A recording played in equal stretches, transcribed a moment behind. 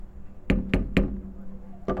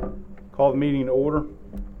Call the meeting to order.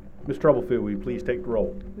 Ms. Troublefield, will you please take the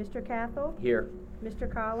roll? Mr. Cathell? Here. Mr.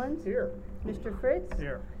 Collins? Here. Mr. Fritz?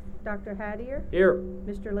 Here. Dr. Hattier? Here.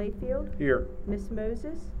 Mr. Layfield? Here. Ms.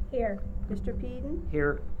 Moses? Here. Mr. Peden?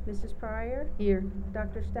 Here. Mrs. Pryor? Here.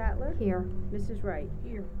 Dr. Statler? Here. Mrs. Wright?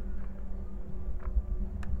 Here.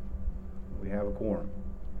 We have a quorum.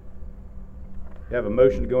 You have a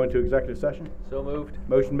motion to go into executive session? So moved.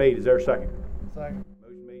 Motion made. Is there a second? Second.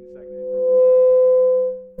 Motion made and seconded.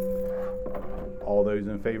 Any further discussion? All those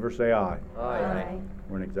in favor say aye. Aye.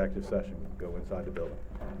 We're in executive session. Go inside the building.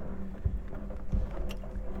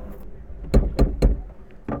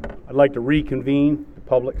 I'd like to reconvene the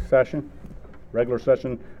public session, regular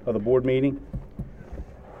session of the board meeting.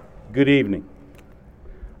 Good evening.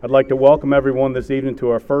 I'd like to welcome everyone this evening to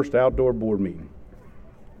our first outdoor board meeting.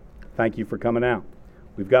 Thank you for coming out.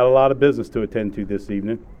 We've got a lot of business to attend to this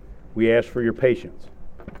evening. We ask for your patience.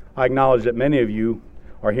 I acknowledge that many of you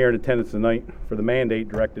are here in attendance tonight for the mandate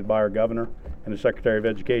directed by our governor and the Secretary of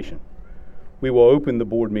Education. We will open the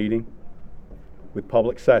board meeting with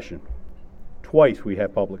public session. Twice we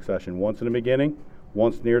have public session, once in the beginning,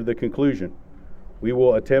 once near the conclusion. We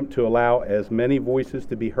will attempt to allow as many voices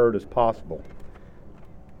to be heard as possible.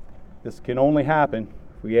 This can only happen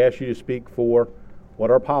if we ask you to speak for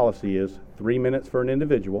what our policy is: 3 minutes for an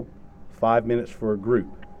individual, 5 minutes for a group.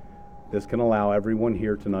 This can allow everyone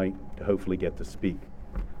here tonight to hopefully get to speak.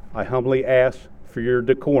 I humbly ask for your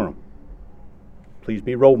decorum. Please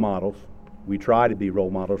be role models. We try to be role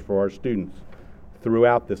models for our students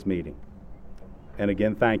throughout this meeting. And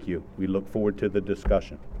again, thank you. We look forward to the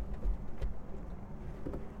discussion.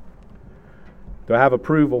 Do I have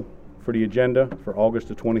approval for the agenda for August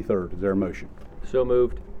the 23rd? Is there a motion? So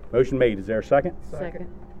moved. Motion made. Is there a second? Second.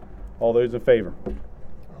 All those in favor?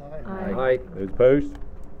 Aye. Those opposed?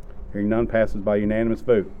 Hearing none, passes by unanimous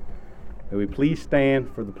vote. May we please stand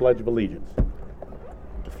for the Pledge of Allegiance.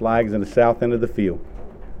 The flag is in the south end of the field.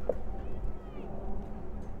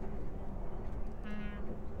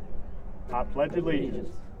 I pledge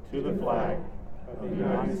allegiance to the flag of the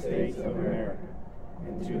United States of America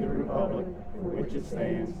and to the republic for which it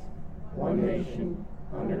stands, one nation,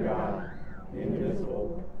 under God,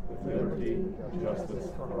 indivisible, with liberty and justice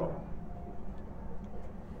for all.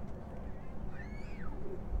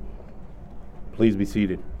 Please be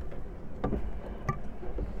seated.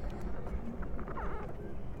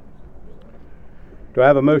 Do I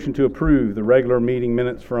have a motion to approve the regular meeting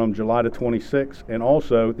minutes from July the 26th and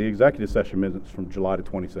also the executive session minutes from July the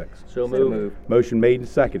 26th? So moved. Motion made and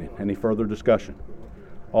seconded. Any further discussion?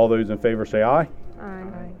 All those in favor say aye.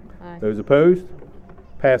 Aye. Those opposed?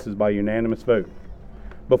 Passes by unanimous vote.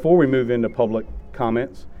 Before we move into public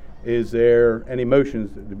comments, is there any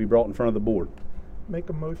motions to be brought in front of the board? Make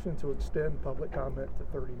a motion to extend public comment to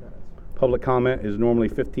 30 minutes. Public comment is normally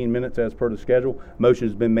 15 minutes as per the schedule. Motion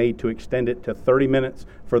has been made to extend it to 30 minutes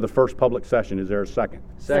for the first public session. Is there a second?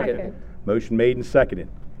 Second. Motion made and seconded.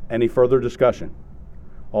 Any further discussion?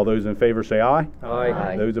 All those in favor say aye.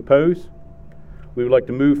 Aye. Those opposed? We would like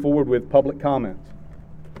to move forward with public comments.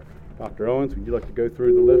 Dr. Owens, would you like to go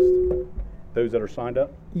through the list? Those that are signed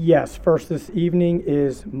up? Yes, first this evening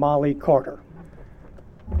is Molly Carter.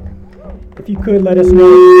 If you could let us know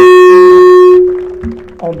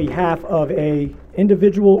on behalf of a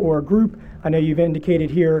individual or a group. I know you've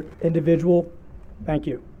indicated here individual. Thank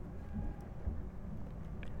you.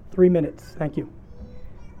 3 minutes. Thank you.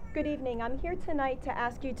 Good evening. I'm here tonight to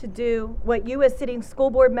ask you to do what you as sitting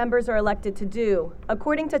school board members are elected to do.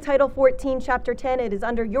 According to Title 14, Chapter 10, it is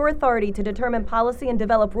under your authority to determine policy and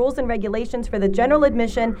develop rules and regulations for the general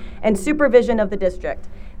admission and supervision of the district.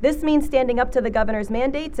 This means standing up to the governor's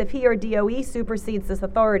mandates if he or DOE supersedes this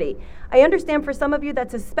authority. I understand for some of you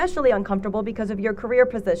that's especially uncomfortable because of your career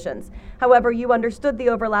positions. However, you understood the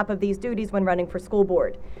overlap of these duties when running for school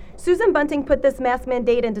board. Susan Bunting put this mask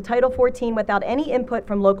mandate into Title 14 without any input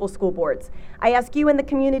from local school boards. I ask you and the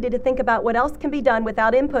community to think about what else can be done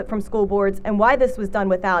without input from school boards and why this was done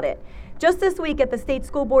without it. Just this week at the state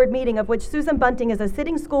school board meeting, of which Susan Bunting is a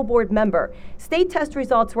sitting school board member, state test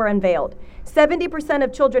results were unveiled. 70%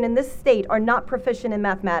 of children in this state are not proficient in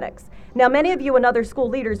mathematics. Now, many of you and other school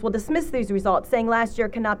leaders will dismiss these results, saying last year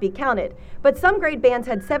cannot be counted, but some grade bands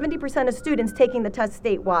had 70% of students taking the test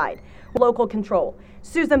statewide. Local control.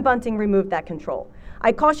 Susan Bunting removed that control.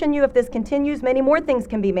 I caution you, if this continues, many more things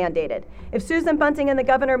can be mandated. If Susan Bunting and the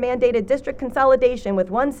governor mandated district consolidation with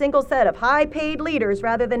one single set of high-paid leaders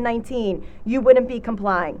rather than 19, you wouldn't be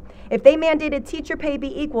complying. If they mandated teacher pay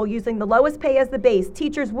be equal using the lowest pay as the base,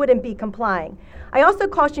 teachers wouldn't be complying. I also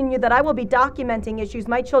caution you that I will be documenting issues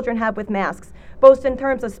my children have with masks, both in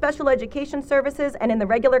terms of special education services and in the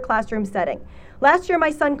regular classroom setting. Last year, my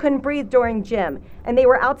son couldn't breathe during gym, and they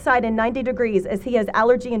were outside in 90 degrees as he has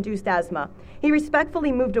allergy-induced asthma. He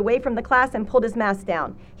respectfully moved away from the class and pulled his mask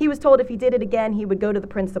down. He was told if he did it again, he would go to the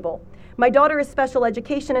principal. My daughter is special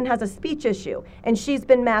education and has a speech issue, and she's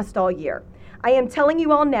been masked all year. I am telling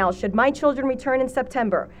you all now, should my children return in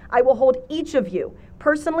September, I will hold each of you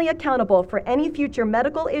personally accountable for any future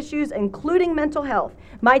medical issues, including mental health,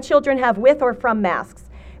 my children have with or from masks.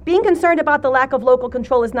 Being concerned about the lack of local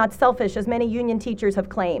control is not selfish, as many union teachers have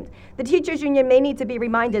claimed. The teachers union may need to be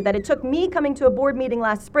reminded that it took me coming to a board meeting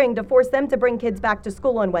last spring to force them to bring kids back to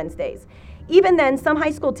school on Wednesdays. Even then, some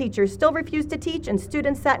high school teachers still refused to teach and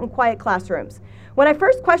students sat in quiet classrooms. When I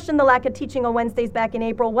first questioned the lack of teaching on Wednesdays back in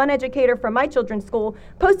April, one educator from my children's school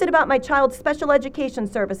posted about my child's special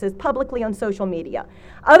education services publicly on social media.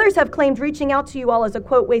 Others have claimed reaching out to you all is a,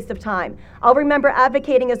 quote, waste of time. I'll remember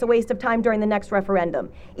advocating as a waste of time during the next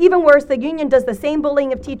referendum. Even worse, the union does the same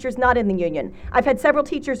bullying of teachers not in the union. I've had several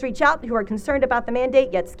teachers reach out who are concerned about the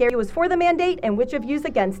mandate, yet scared who is for the mandate and which of you is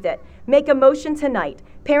against it. Make a motion tonight.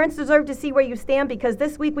 Parents deserve to see where you stand because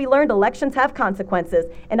this week we learned elections have consequences,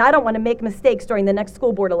 and I don't want to make mistakes during the next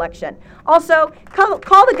school board election. Also,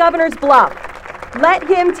 call the governor's bluff. Let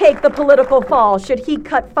him take the political fall should he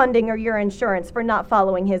cut funding or your insurance for not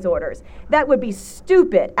following his orders. That would be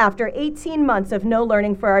stupid after 18 months of no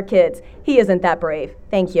learning for our kids. He isn't that brave.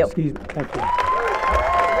 Thank you. Excuse me. Thank you.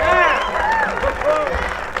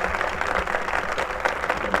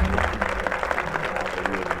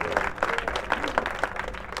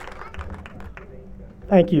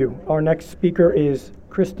 Thank you. Our next speaker is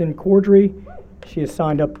Kristen Cordry. She is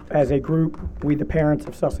signed up as a group, We the Parents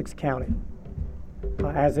of Sussex County.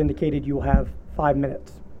 As indicated, you will have 5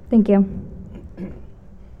 minutes. Thank you.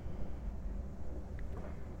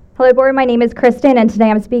 Hello, board. My name is Kristen, and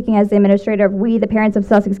today I'm speaking as the administrator of We the Parents of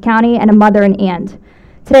Sussex County and a mother and aunt.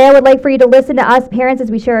 Today, I would like for you to listen to us parents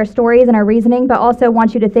as we share our stories and our reasoning, but also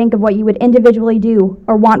want you to think of what you would individually do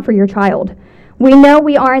or want for your child. We know that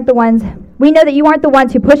you aren't the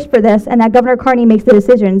ones who pushed for this and that Governor Carney makes the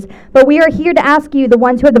decisions, but we are here to ask you, the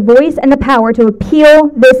ones who have the voice and the power, to appeal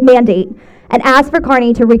this mandate and ask for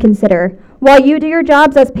Carney to reconsider. While you do your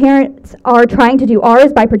jobs, us parents are trying to do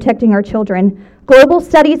ours by protecting our children. Global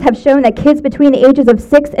studies have shown that kids between the ages of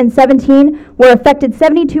 6 and 17 were affected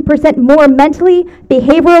 72% more mentally,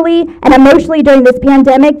 behaviorally, and emotionally during this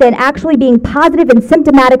pandemic than actually being positive and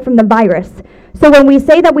symptomatic from the virus. So when we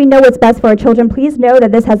say that we know what's best for our children, please know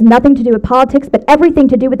that this has nothing to do with politics, but everything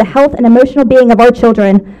to do with the health and emotional being of our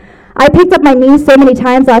children. I picked up my niece so many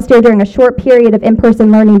times last year during a short period of in-person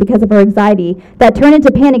learning because of her anxiety that turned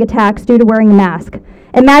into panic attacks due to wearing a mask.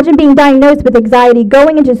 Imagine being diagnosed with anxiety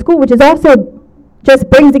going into school, which is also just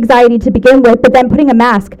brings anxiety to begin with, but then putting a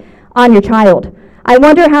mask on your child. I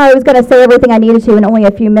wonder how I was going to say everything I needed to in only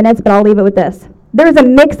a few minutes, but I'll leave it with this. There's a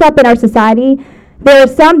mix-up in our society. There are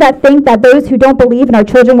some that think that those who don't believe in our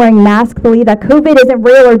children wearing masks believe that COVID isn't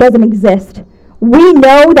real or doesn't exist. We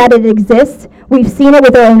know that it exists. We've seen it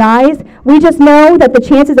with our own eyes. We just know that the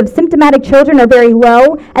chances of symptomatic children are very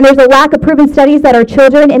low, and there's a lack of proven studies that our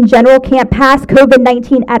children in general can't pass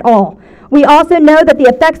COVID-19 at all. We also know that the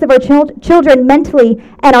effects of our children mentally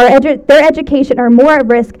and their education are more at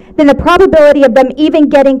risk than the probability of them even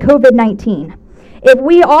getting COVID-19. If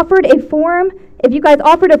you guys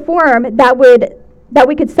offered a form that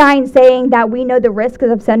we could sign saying that we know the risks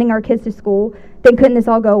of sending our kids to school, then couldn't this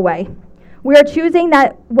all go away? We are choosing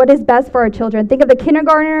that what is best for our children. Think of the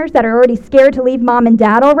kindergartners that are already scared to leave mom and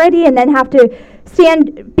dad already and then have to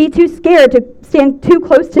be too scared to stand too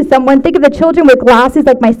close to someone. Think of the children with glasses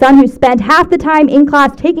like my son, who spent half the time in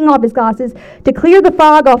class taking off his glasses to clear the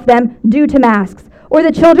fog off them due to masks. Or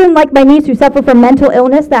the children like my niece who suffer from mental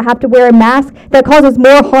illness that have to wear a mask that causes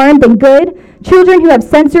more harm than good. Children who have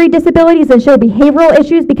sensory disabilities and show behavioral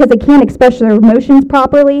issues because they can't express their emotions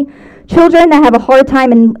properly. Children that have a hard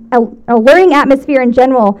time in a learning atmosphere in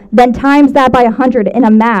general, then times that by 100 in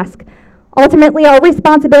a mask. Ultimately, our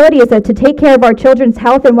responsibility is to take care of our children's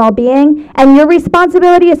health and well-being, and your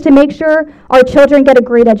responsibility is to make sure our children get a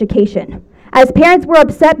great education. As parents, we're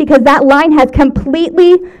upset because that line has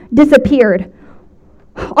completely disappeared.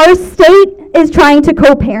 Our state is trying to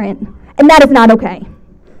co-parent, and that is not okay.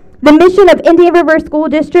 The mission of Indian River School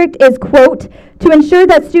District is, quote, to ensure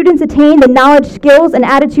that students attain the knowledge, skills, and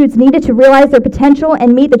attitudes needed to realize their potential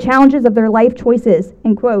and meet the challenges of their life choices,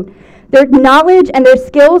 end quote. Their knowledge and their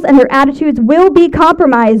skills and their attitudes will be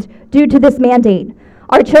compromised due to this mandate.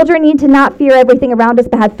 Our children need to not fear everything around us,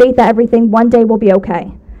 but have faith that everything one day will be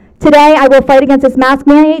okay. Today, I will fight against this mask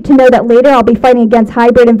mandate to know that later I'll be fighting against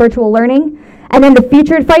hybrid and virtual learning. and then the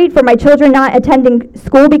featured fight for my children not attending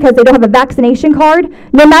school because they don't have a vaccination card.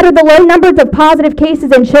 No matter the low numbers of positive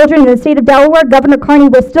cases in children in the state of Delaware, Governor Carney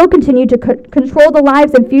will still continue to control the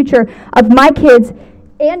lives and future of my kids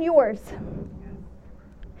and yours.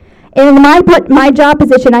 In my job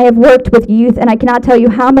position, I have worked with youth, and I cannot tell you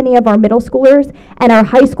how many of our middle schoolers and our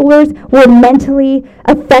high schoolers were mentally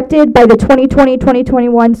affected by the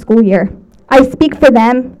 2020-2021 school year. I speak for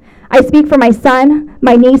them. I speak for my son,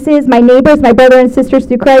 my nieces, my neighbors, my brother and sisters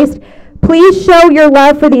through Christ. Please show your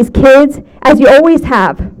love for these kids, as you always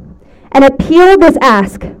have, and appeal this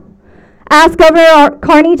ask. Ask Governor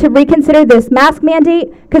Carney to reconsider this mask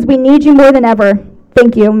mandate, because we need you more than ever.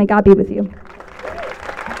 Thank you. May God be with you.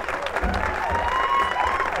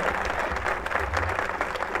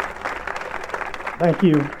 Thank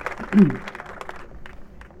you.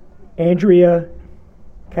 Andrea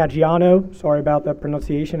Caggiano, sorry about that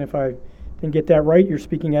pronunciation if I didn't get that right. You're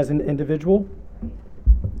speaking as an individual.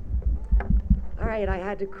 All right, I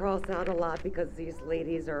had to cross out a lot because these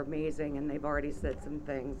ladies are amazing and they've already said some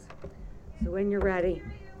things. So when you're ready.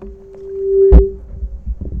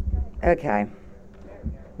 Okay.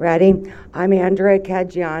 Ready? I'm Andrea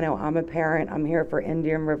Caggiano. I'm a parent. I'm here for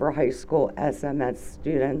Indian River High School SMS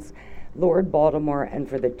students, Lord Baltimore, and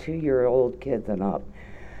for the 2-year-old kids and up.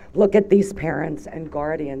 Look at these parents and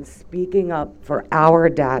guardians speaking up for our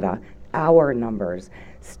data, our numbers,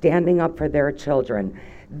 standing up for their children.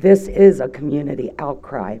 This is a community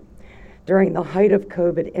outcry. During the height of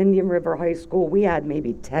COVID, Indian River High School, we had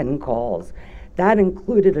maybe 10 calls. That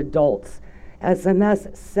included adults.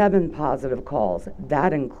 SMS, 7 positive calls.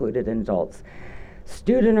 That included adults.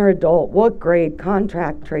 Student or adult, what grade?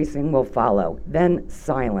 Contact tracing will follow. Then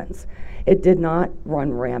silence. It did not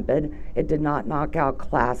run rampant. It did not knock out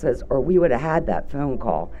classes, or we would have had that phone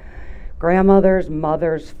call. Grandmothers,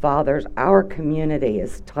 mothers, fathers, our community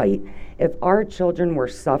is tight. If our children were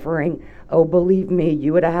suffering, oh, believe me,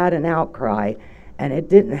 you would have had an outcry, and it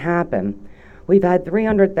didn't happen. We've had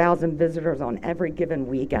 300,000 visitors on every given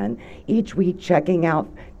weekend, each week checking out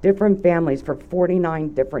different families for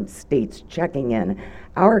 49 different states checking in.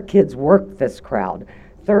 Our kids work this crowd,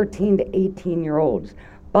 13 to 18-year-olds,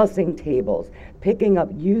 bussing tables, picking up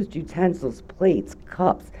used utensils, plates,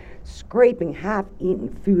 cups, scraping half-eaten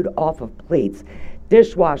food off of plates,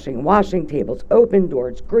 dishwashing, washing tables, open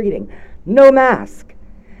doors, greeting, no mask.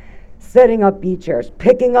 Setting up beach chairs,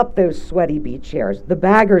 picking up those sweaty beach chairs, the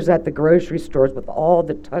baggers at the grocery stores with all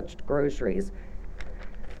the touched groceries.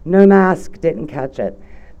 No mask, didn't catch it.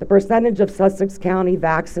 The percentage of Sussex County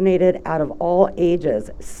vaccinated out of all ages,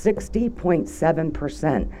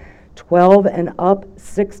 60.7%. 12 and up,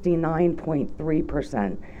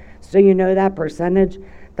 69.3%. So you know that percentage?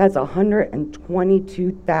 That's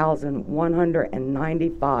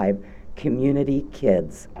 122,195 community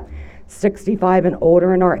kids. 65 and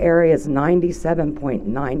older in our area is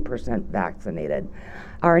 97.9% vaccinated.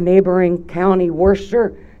 Our neighboring county,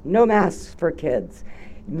 Worcester, no masks for kids.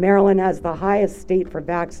 Maryland has the highest state for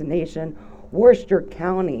vaccination. Worcester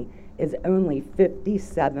County is only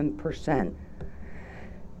 57%.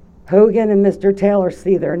 Hogan and Mr. Taylor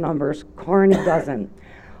see their numbers. Carney doesn't.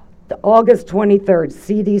 The August 23rd,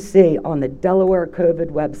 CDC on the Delaware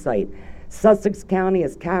COVID website, Sussex County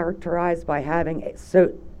is characterized by having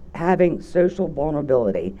social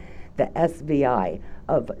vulnerability, the SVI,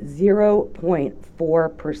 of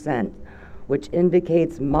 0.4%, which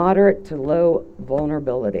indicates moderate to low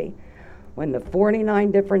vulnerability. When the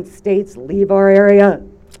 49 different states leave our area,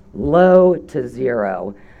 low to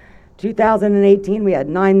 0. 2018, we had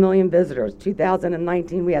 9 million visitors.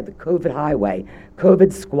 2019, we had the COVID highway,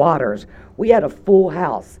 COVID squatters. We had a full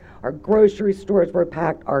house. Our grocery stores were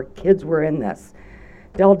packed. Our kids were in this.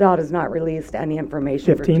 DelDOT has not released any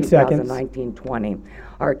information for 2019-20.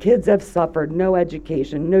 Our kids have suffered no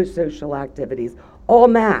education, no social activities, all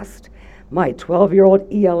masked. My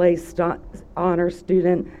 12-year-old ELA honor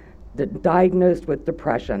student diagnosed with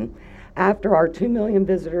depression. After our 2 million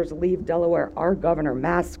visitors leave Delaware, our governor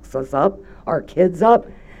masks us up, our kids up.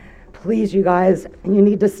 Please, you guys, you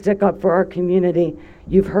need to stick up for our community.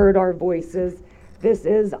 You've heard our voices. This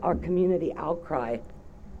is our community outcry.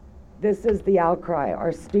 This is the outcry.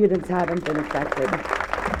 Our students haven't been affected.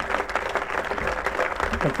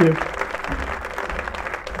 Thank you.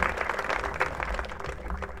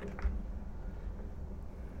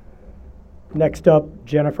 Next up,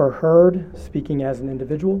 Jennifer Hurd, speaking as an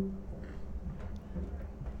individual.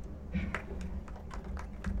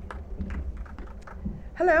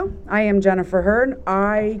 Hello, I am Jennifer Hurd.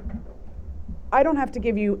 I don't have to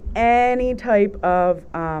give you any type of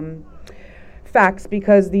facts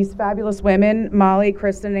because these fabulous women, Molly,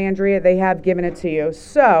 Kristen, and Andrea, they have given it to you.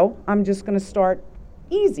 So I'm just going to start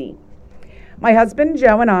easy. My husband,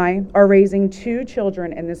 Joe, and I are raising 2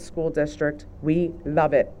 children in this school district. We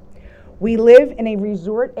love it. We live in a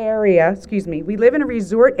resort area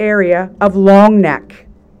of Long Neck.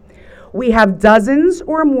 We have dozens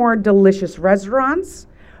or more delicious restaurants,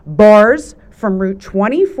 bars from Route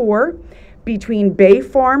 24 between Bay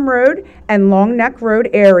Farm Road and Long Neck Road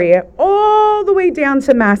area, all the way down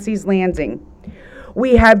to Massey's Landing.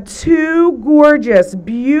 We have 2 gorgeous,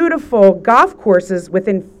 beautiful golf courses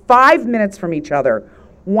within 5 minutes from each other.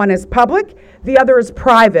 One is public, the other is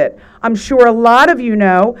private. I'm sure a lot of you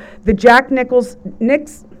know the Jack Nicklaus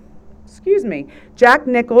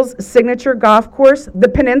signature golf course, the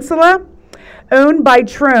Peninsula, owned by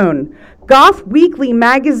Trone. Golf Weekly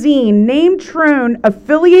magazine named Trone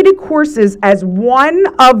affiliated courses as one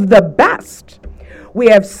of the best. We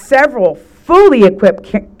have several fully equipped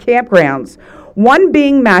campgrounds, one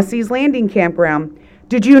being Massey's Landing Campground.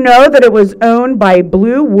 Did you know that it was owned by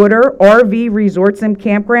Blue Water RV Resorts and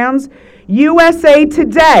Campgrounds? USA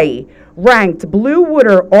Today ranked Blue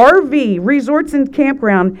Water RV Resorts and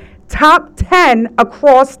Campground top 10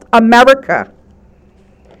 across America.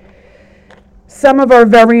 Some of our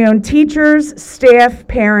very own teachers, staff,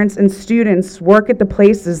 parents, and students work at the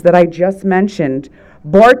places that I just mentioned.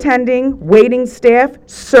 Bartending, waiting staff,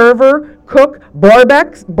 server, cook,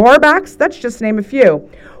 barbacks, that's just to name a few.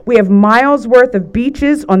 We have miles worth of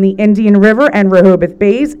beaches on the Indian River and Rehoboth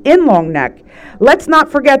Bays in Long Neck. Let's not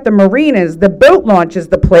forget the marinas, the boat launches,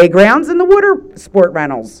 the playgrounds, and the water sport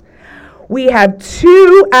rentals. We have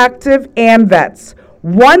 2 active AMVETs,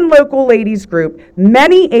 1 local ladies group,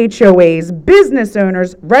 many HOAs, business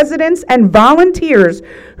owners, residents, and volunteers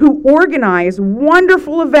who organize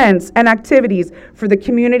wonderful events and activities for the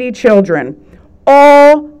community children,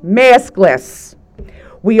 all maskless.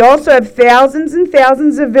 We also have thousands and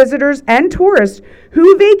thousands of visitors and tourists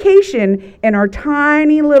who vacation in our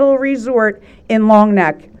tiny little resort in Long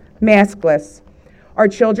Neck, maskless. Our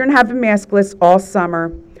children have been maskless all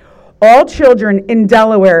summer. All children in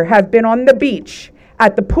Delaware have been on the beach,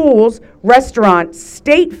 at the pools, restaurants,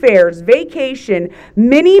 state fairs, vacation,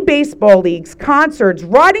 mini baseball leagues, concerts,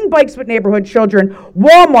 riding bikes with neighborhood children,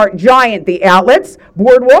 Walmart, Giant, the outlets,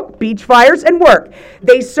 boardwalk, beach fires, and work.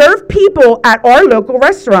 They serve people at our local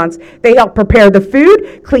restaurants. They help prepare the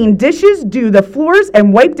food, clean dishes, do the floors,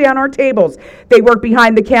 and wipe down our tables. They work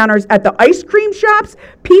behind the counters at the ice cream shops,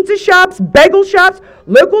 pizza shops, bagel shops,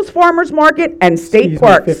 locals farmers market, and state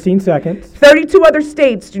parks. 15 seconds. 32 other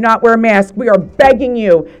states do not wear masks. We are begging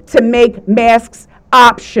you to make masks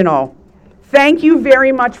optional. Thank you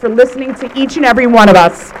very much for listening to each and every one of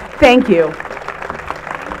us. Thank you.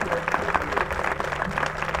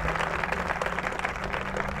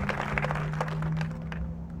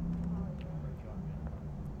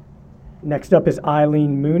 Next up is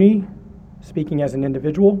Eileen Mooney, speaking as an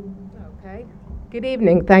individual. Okay. Good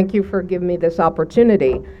evening. Thank you for giving me this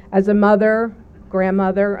opportunity. As a mother,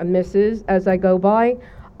 grandmother, a Mrs., as I go by,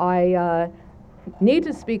 I need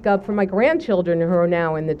to speak up for my grandchildren who are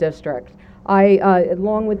now in the district.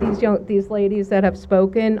 Along with these ladies that have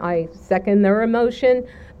spoken, I second their emotion,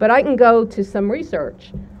 but I can go to some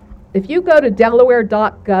research. If you go to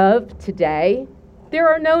Delaware.gov today, there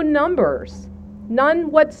are no numbers, none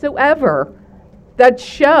whatsoever, that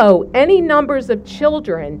show any numbers of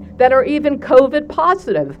children that are even COVID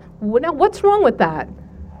positive. Now, what's wrong with that?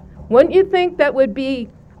 Wouldn't you think that would be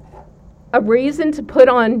a reason to put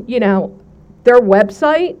on, their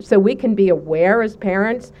website so we can be aware as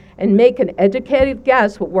parents and make an educated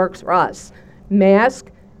guess what works for us?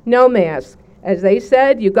 Mask, no mask. As they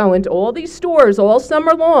said, you go into all these stores all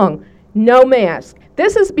summer long, no mask.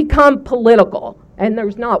 This has become political, and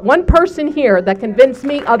there's not one person here that convinced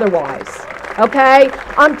me otherwise, okay?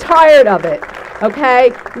 I'm tired of it,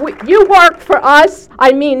 okay? You work for us.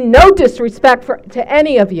 I mean no disrespect to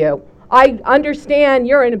any of you. I understand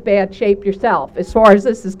you're in a bad shape yourself as far as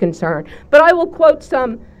this is concerned, but I will quote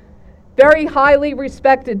some very highly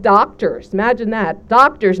respected doctors. Imagine that.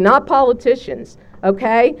 Doctors, not politicians,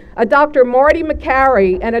 okay? A Dr. Marty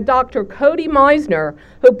McCary and a Dr. Cody Meisner,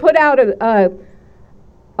 who put out a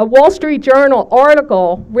Wall Street Journal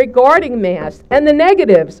article regarding masks and the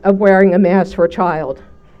negatives of wearing a mask for a child.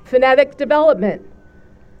 Phonetic development.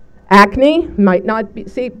 Acne might not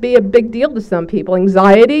be a big deal to some people.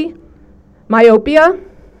 Anxiety. Myopia.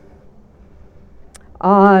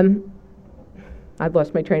 I've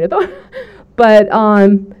lost my train of thought. But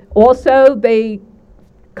also they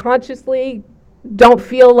consciously don't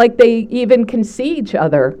feel like they even can see each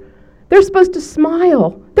other. They're supposed to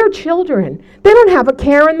smile. They're children. They don't have a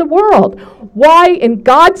care in the world. Why, in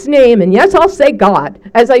God's name, and yes, I'll say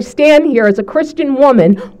God, as I stand here as a Christian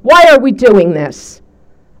woman, why are we doing this?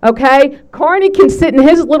 Okay? Carney can sit in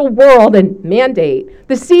his little world and mandate.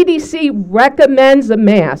 The CDC recommends a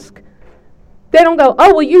mask. They don't go,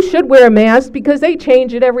 oh, well, you should wear a mask, because they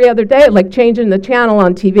change it every other day, like changing the channel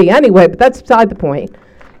on TV. Anyway, but that's beside the point.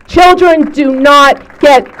 Children do not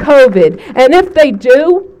get COVID. And if they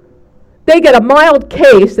do, they get a mild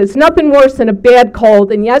case. It's nothing worse than a bad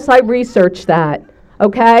cold. And yes, I researched that.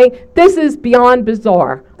 Okay? This is beyond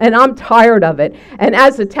bizarre, and I'm tired of it. And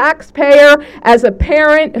as a taxpayer, as a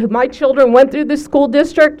parent, who my children went through this school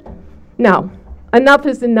district, no. Enough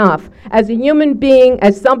is enough. As a human being,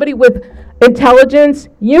 as somebody with intelligence,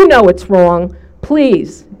 you know it's wrong.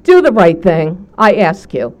 Please, do the right thing, I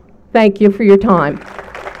ask you. Thank you for your time.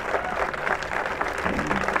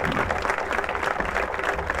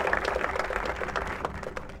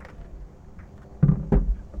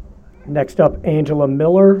 Next up, Angela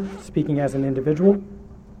Miller, speaking as an individual.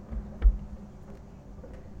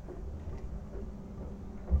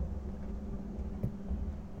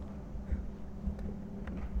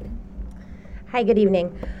 Hi, good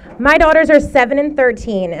evening. My daughters are 7 and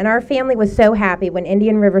 13, and our family was so happy when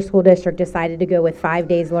Indian River School District decided to go with 5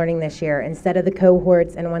 days learning this year instead of the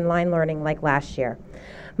cohorts and online learning like last year.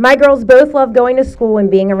 My girls both love going to school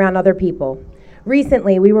and being around other people.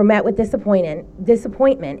 Recently, we were met with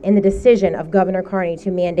disappointment in the decision of Governor Carney to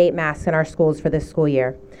mandate masks in our schools for this school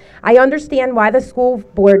year. I understand why the school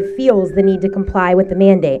board feels the need to comply with the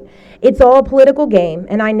mandate. It's all a political game,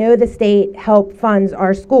 and I know the state help funds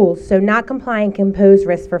our schools, so not complying can pose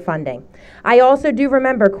risks for funding. I also do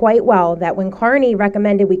remember quite well that when Carney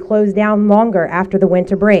recommended we close down longer after the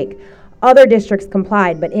winter break, other districts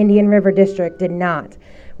complied, but Indian River District did not.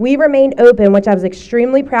 We remained open, which I was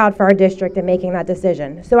extremely proud for our district in making that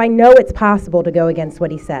decision. So I know it's possible to go against what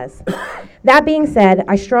he says. That being said,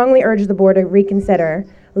 I strongly urge the board to reconsider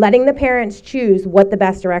letting the parents choose what the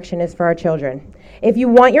best direction is for our children. If you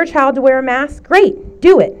want your child to wear a mask, great,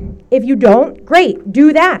 do it. If you don't, great,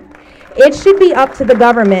 do that. It should be up to the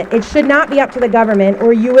government. It should not be up to the government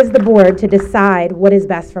or you as the board to decide what is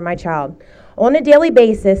best for my child. On a daily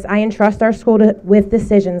basis, I entrust our school with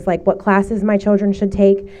decisions like what classes my children should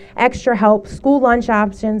take, extra help, school lunch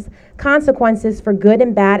options, consequences for good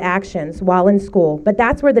and bad actions while in school, but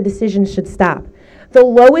that's where the decisions should stop. The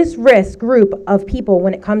lowest risk group of people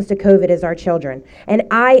when it comes to COVID is our children, and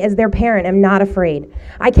I, as their parent, am not afraid.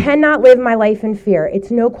 I cannot live my life in fear.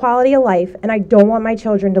 It's no quality of life, and I don't want my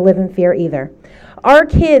children to live in fear either. Our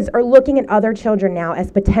kids are looking at other children now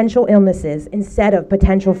as potential illnesses instead of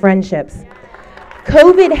potential friendships.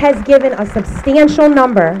 COVID has given a substantial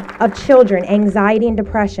number of children anxiety and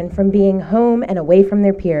depression from being home and away from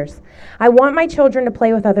their peers. I want my children to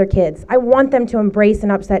play with other kids. I want them to embrace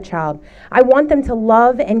an upset child. I want them to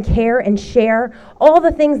love and care and share all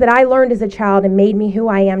the things that I learned as a child and made me who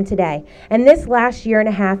I am today. And this last year and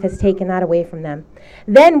a half has taken that away from them.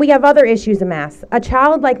 Then we have other issues of math. A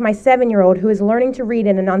child like my 7-year-old who is learning to read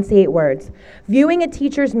and enunciate words. Viewing a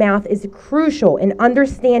teacher's mouth is crucial in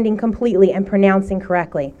understanding completely and pronouncing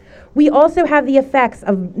correctly. We also have the effects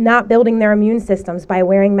of not building their immune systems by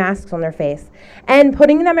wearing masks on their face and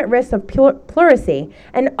putting them at risk of pleurisy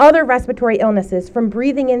and other respiratory illnesses from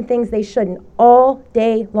breathing in things they shouldn't all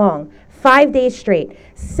day long. 5 days straight,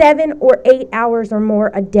 7 or 8 hours or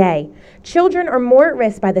more a day. Children are more at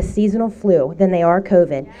risk by the seasonal flu than they are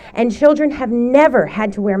COVID, and children have never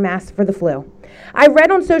had to wear masks for the flu. I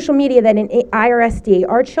read on social media that in IRSD,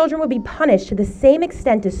 our children would be punished to the same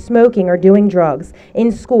extent as smoking or doing drugs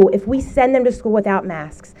in school if we send them to school without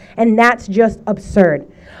masks, and that's just absurd.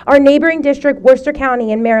 Our neighboring district, Worcester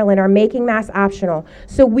County and Maryland, are making masks optional,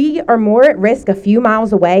 so we are more at risk a few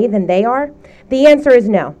miles away than they are? The answer is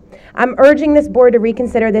no. I'm urging this board to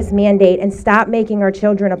reconsider this mandate and stop making our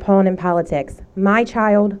children a pawn in politics. My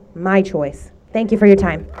child, my choice. Thank you for your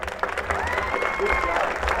time.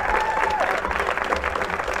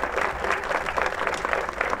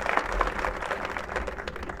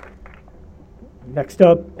 Next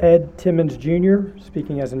up, Ed Timmons Jr.,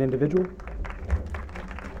 speaking as an individual.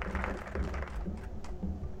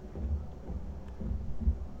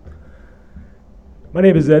 My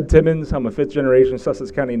name is Ed Timmons. I'm a fifth-generation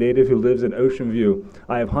Sussex County native who lives in Ocean View.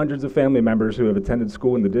 I have hundreds of family members who have attended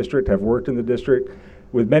school in the district, have worked in the district,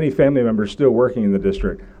 with many family members still working in the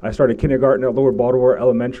district. I started kindergarten at Lower Baltimore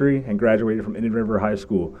Elementary and graduated from Indian River High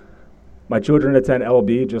School. My children attend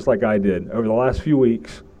LB just like I did. Over the last few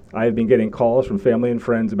weeks, I have been getting calls from family and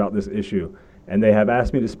friends about this issue, and they have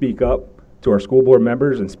asked me to speak up to our school board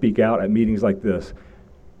members and speak out at meetings like this.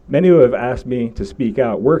 Many who have asked me to speak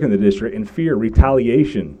out work in the district and fear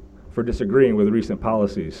retaliation for disagreeing with recent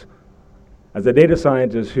policies. As a data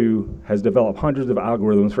scientist who has developed hundreds of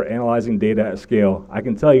algorithms for analyzing data at scale, I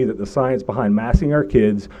can tell you that the science behind masking our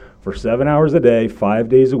kids for 7 hours a day, 5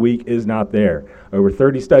 days a week is not there. Over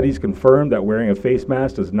 30 studies confirm that wearing a face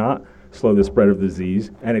mask does not slow the spread of the disease.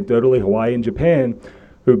 Anecdotally, Hawaii and Japan,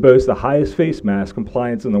 who boast the highest face mask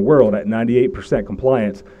compliance in the world at 98%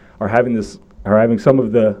 compliance, are having some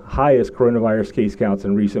of the highest coronavirus case counts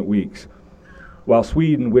in recent weeks. While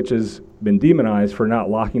Sweden, which has been demonized for not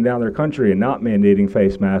locking down their country and not mandating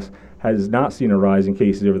face masks, has not seen a rise in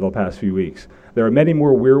cases over the past few weeks. There are many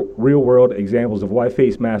more real-world examples of why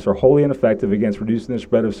face masks are wholly ineffective against reducing the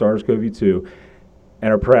spread of SARS-CoV-2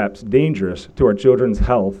 and are perhaps dangerous to our children's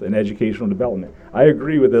health and educational development. I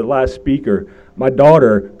agree with the last speaker. My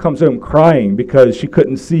daughter comes home crying because she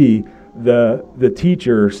couldn't see the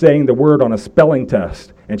teacher saying the word on a spelling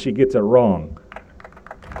test, and she gets it wrong.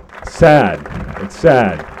 Sad. It's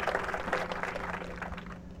sad.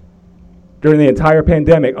 During the entire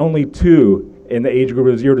pandemic, only 2 in the age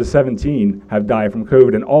group of 0 to 17 have died from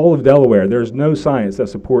COVID. In all of Delaware, there's no science that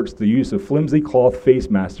supports the use of flimsy cloth face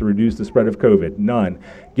masks to reduce the spread of COVID. None.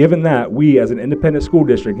 Given that, we as an independent school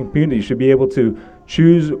district and community should be able to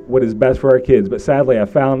choose what is best for our kids. But sadly, I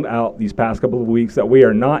found out these past couple of weeks that we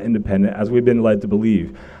are not independent as we've been led to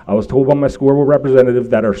believe. I was told by my school board representative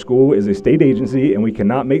that our school is a state agency and we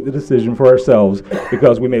cannot make the decision for ourselves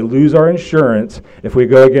because we may lose our insurance if we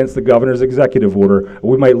go against the governor's executive order,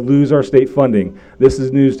 or we might lose our state funding. This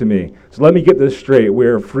is news to me. So let me get this straight. We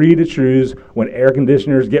are free to choose when air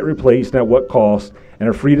conditioners get replaced and at what cost, and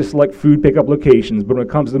are free to select food pickup locations, but when it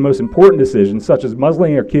comes to the most important decisions, such as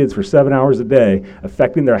muzzling our kids for 7 hours a day,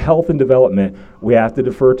 affecting their health and development, we have to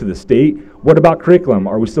defer to the state. What about curriculum?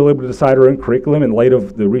 Are we still able to decide our own curriculum in light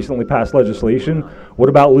of the recently passed legislation? What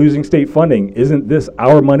about losing state funding? Isn't this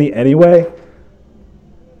our money anyway?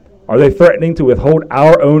 Are they threatening to withhold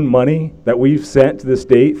our own money that we've sent to the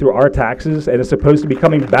state through our taxes and is supposed to be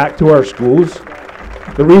coming back to our schools?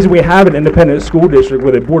 The reason we have an independent school district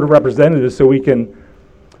with a board of representatives so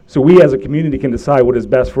we as a community can decide what is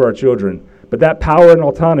best for our children. But that power and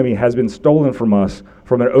autonomy has been stolen from us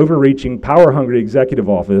from an overreaching, power-hungry executive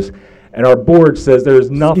office, and our board says there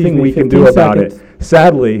is nothing we can do about it.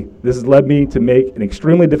 Sadly, this has led me to make an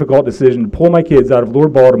extremely difficult decision to pull my kids out of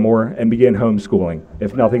Lord Baltimore and begin homeschooling,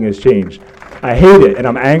 if nothing has changed. I hate it, and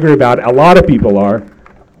I'm angry about it. A lot of people are.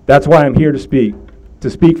 That's why I'm here to speak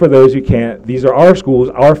for those who can't. These are our schools,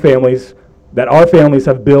 our families, that our families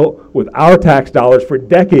have built with our tax dollars for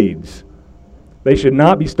decades. They should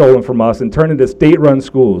not be stolen from us and turned into state-run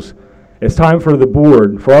schools. It's time for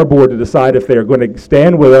our board to decide if they are going to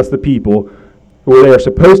stand with us, the people, who they are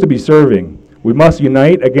supposed to be serving. We must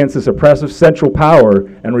unite against this oppressive central power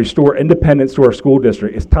and restore independence to our school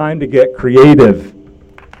district. It's time to get creative.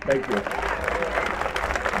 Thank you.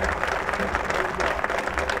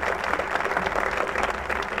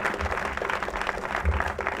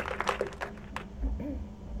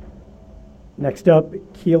 Next up,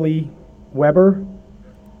 Keely Weber,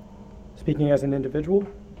 speaking as an individual.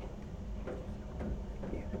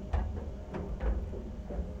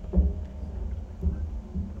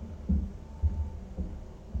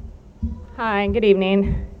 Hi, good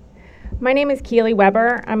evening. My name is Keely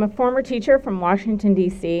Weber. I'm a former teacher from Washington,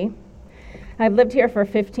 D.C. I've lived here for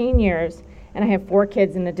 15 years, and I have 4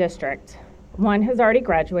 kids in the district. 1 has already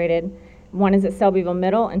graduated, 1 is at Selbyville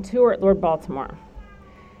Middle, and 2 are at Lord Baltimore.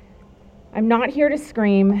 I'm not here to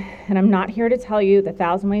scream, and I'm not here to tell you the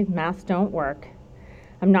 1,000 ways masks don't work.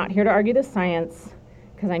 I'm not here to argue the science,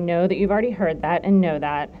 because I know that you've already heard that and know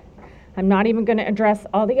that. I'm not even going to address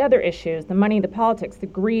all the other issues, the money, the politics, the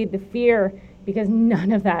greed, the fear, because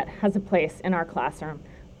none of that has a place in our classroom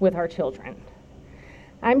with our children.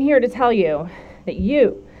 I'm here to tell you that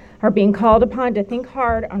you are being called upon to think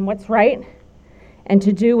hard on what's right and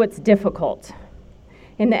to do what's difficult.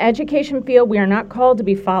 In the education field, we are not called to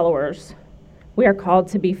be followers. We are called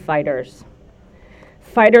to be fighters.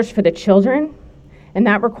 Fighters for the children, and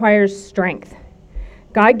that requires strength.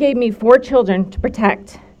 God gave me 4 children to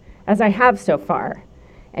protect, as I have so far,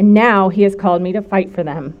 and now He has called me to fight for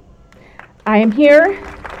them. I am here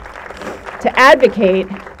to advocate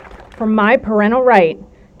for my parental right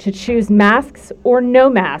to choose masks or no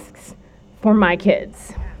masks for my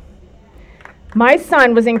kids. My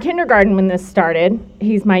son was in kindergarten when this started.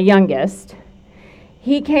 He's my youngest.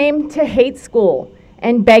 He came to hate school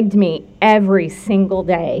and begged me every single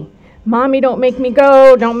day, "Mommy, don't make me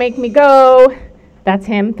go, don't make me go." That's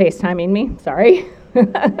him FaceTiming me, sorry.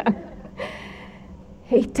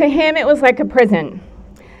 To him, it was like a prison.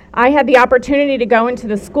 I had the opportunity to go into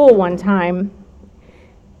the school one time,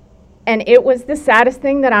 and it was the saddest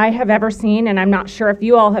thing that I have ever seen, and I'm not sure if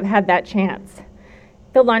you all have had that chance.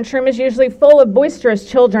 The lunchroom is usually full of boisterous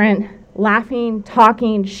children, laughing,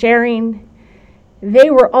 talking, sharing.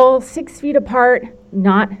 They were all 6 feet apart,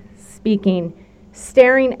 not speaking,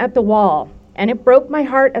 staring at the wall, and it broke my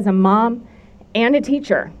heart as a mom and a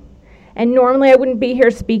teacher. And normally I wouldn't be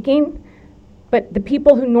here speaking, but the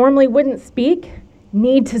people who normally wouldn't speak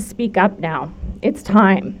need to speak up now. It's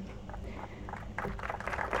time.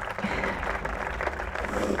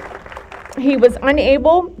 He was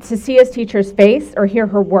unable to see his teacher's face or hear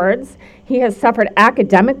her words. He has suffered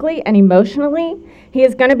academically and emotionally. He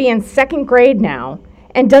is going to be in 2nd grade now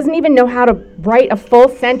and doesn't even know how to write a full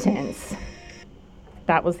sentence.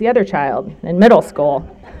 That was the other child in middle school.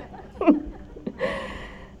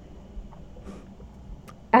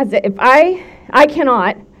 As if I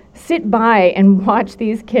cannot sit by and watch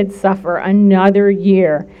these kids suffer another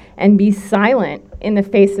year and be silent in the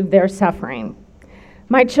face of their suffering.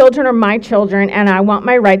 My children are my children, and I want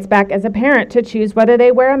my rights back as a parent to choose whether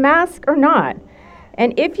they wear a mask or not.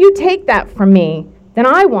 And if you take that from me, then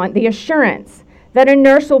I want the assurance that a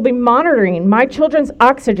nurse will be monitoring my children's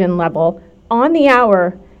oxygen level on the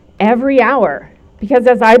hour, every hour. Because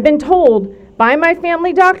as I've been told by my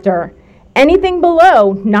family doctor, anything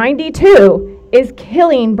below 92 is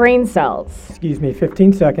killing brain cells. Excuse me,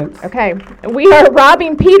 15 seconds. Okay, we are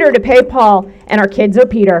robbing Peter to pay Paul, and our kids are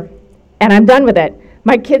Peter. And I'm done with it.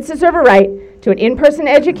 My kids deserve a right to an in-person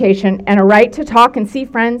education and a right to talk and see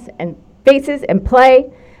friends and faces and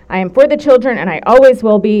play. I am for the children, and I always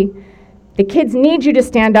will be. The kids need you to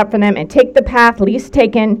stand up for them and take the path least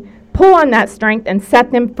taken, pull on that strength, and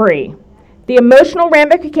set them free. The emotional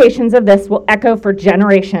ramifications of this will echo for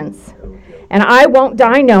generations. And I won't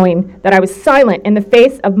die knowing that I was silent in the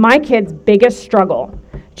face of my kids' biggest struggle.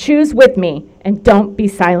 Choose with me and don't be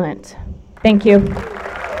silent. Thank you.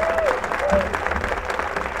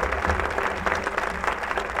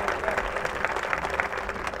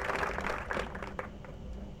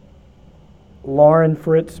 Lauren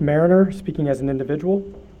Fritz Mariner, speaking as an individual.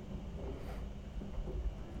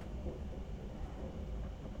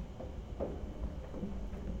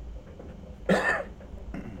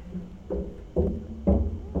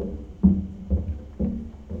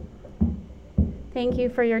 Thank you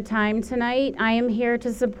for your time tonight. I am here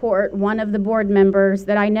to support one of the board members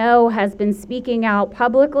that I know has been speaking out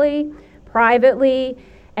publicly, privately,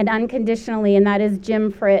 and unconditionally, and that is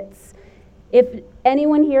Jim Fritz. If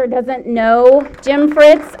anyone here doesn't know Jim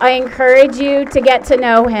Fritz, I encourage you to get to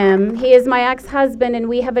know him. He is my ex-husband, and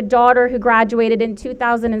we have a daughter who graduated in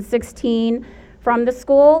 2016 from the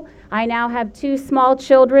school. I now have 2 small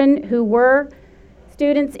children who were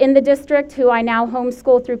students in the district who I now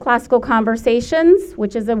homeschool through Classical Conversations,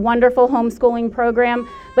 which is a wonderful homeschooling program,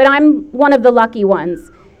 but I'm one of the lucky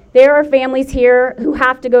ones. There are families here who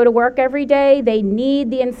have to go to work every day. They need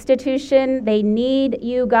the institution. They need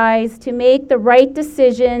you guys to make the right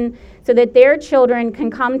decision so that their children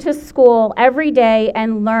can come to school every day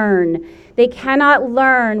and learn. They cannot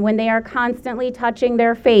learn when they are constantly touching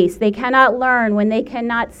their face. They cannot learn when they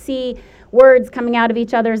cannot see words coming out of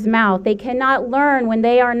each other's mouth. They cannot learn when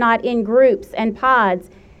they are not in groups and pods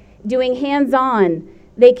doing hands-on.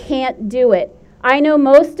 They can't do it. I know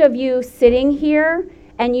most of you sitting here,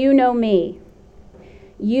 and you know me.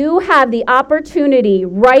 You have the opportunity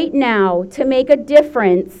right now to make a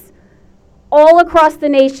difference all across the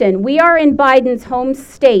nation. We are in Biden's home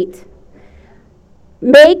state.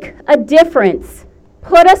 Make a difference.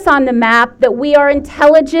 Put us on the map that we are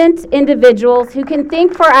intelligent individuals who can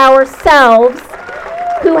think for ourselves,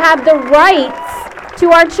 who have the rights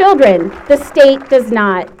to our children. The state does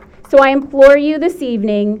not. So I implore you this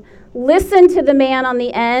evening, listen to the man on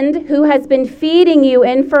the end who has been feeding you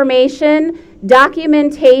information,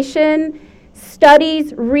 documentation,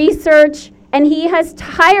 studies, research, and he has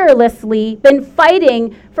tirelessly been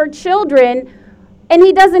fighting for children, and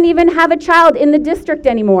he doesn't even have a child in the district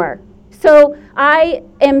anymore. So I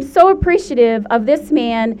am so appreciative of this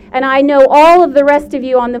man, and I know all of the rest of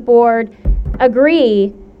you on the board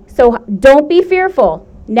agree. So don't be fearful.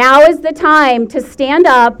 Now is the time to stand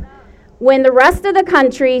up when the rest of the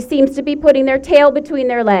country seems to be putting their tail between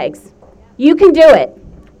their legs. You can do it.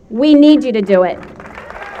 We need you to do it.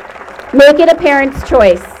 Make it a parent's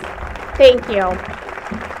choice. Thank you.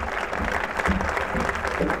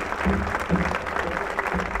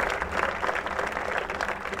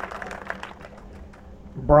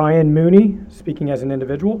 Brian Mooney, speaking as an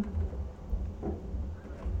individual.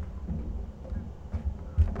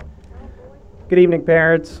 Good evening,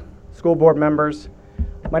 parents, school board members.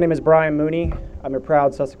 My name is Brian Mooney. I'm a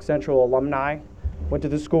proud Sussex Central alumni. Went to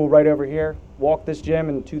the school right over here, walked this gym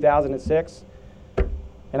in 2006,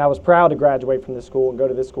 and I was proud to graduate from this school and go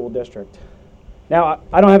to this school district. Now,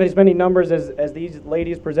 I don't have as many numbers as these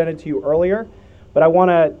ladies presented to you earlier, but I want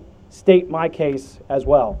to state my case as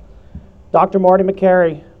well. Dr. Marty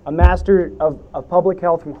McCary, a Master of Public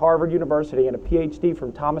Health from Harvard University and a PhD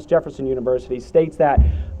from Thomas Jefferson University, states that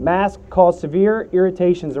masks cause severe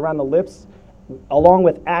irritations around the lips along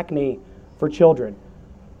with acne for children.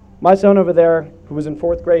 My son over there, who was in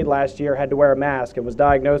 4th grade last year, had to wear a mask and was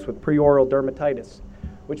diagnosed with preoral dermatitis,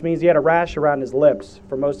 which means he had a rash around his lips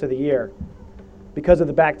for most of the year because of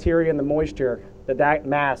the bacteria and the moisture that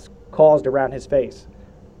mask caused around his face.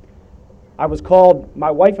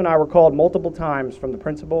 My wife and I were called multiple times from the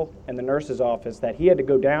principal and the nurse's office that he had to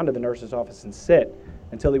go down to the nurse's office and sit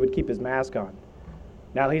until he would keep his mask on.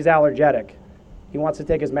 Now he's allergic. He wants to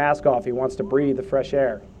take his mask off. He wants to breathe the fresh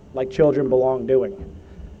air, like children belong doing.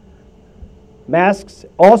 Masks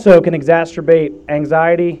also can exacerbate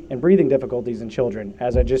anxiety and breathing difficulties in children,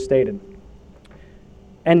 as I just stated.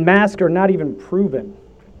 And masks are not even proven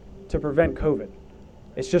to prevent COVID.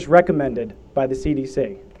 It's just recommended by the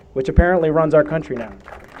CDC, which apparently runs our country now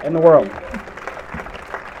and the world.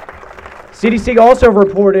 CDC also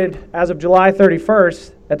reported, as of July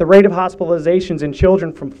 31st, that the rate of hospitalizations in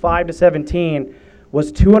children from 5 to 17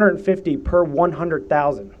 was 250 per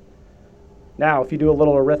 100,000. Now, if you do a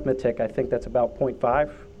little arithmetic, I think that's about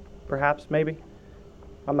 0.5, perhaps, maybe.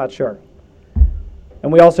 I'm not sure.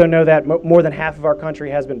 And we also know that more than half of our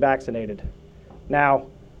country has been vaccinated. Now,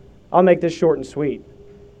 I'll make this short and sweet.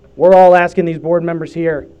 We're all asking these board members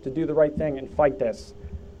here to do the right thing and fight this.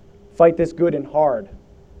 Fight this good and hard.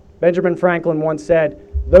 Benjamin Franklin once said,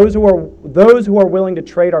 those who are willing to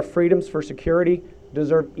trade our freedoms for security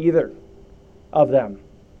deserve either of them.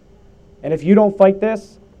 And if you don't fight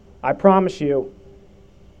this, I promise you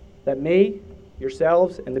that me,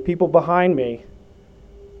 yourselves, and the people behind me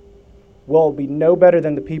will be no better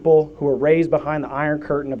than the people who were raised behind the Iron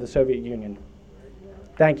Curtain of the Soviet Union.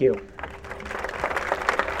 Thank you.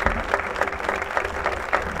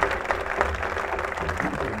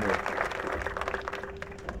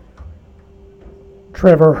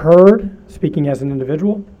 Trevor Hurd, speaking as an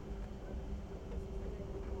individual.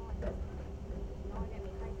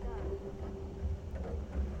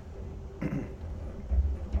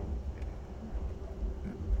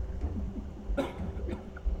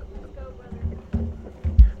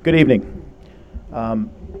 Good evening. I'm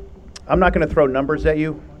not going to throw numbers at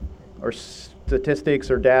you or statistics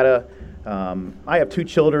or data. I have 2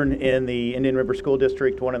 children in the Indian River School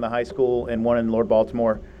District, one in the high school and one in Lord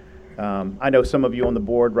Baltimore. I know some of you on the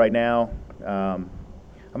board right now.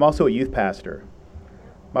 I'm also a youth pastor.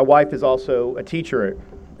 My wife is also a teacher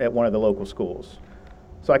at one of the local schools.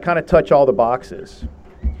 So I kind of touch all the boxes.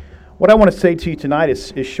 What I want to say to you tonight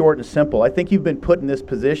is short and simple. I think you've been put in this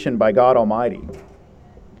position by God Almighty.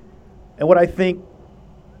 And what I think,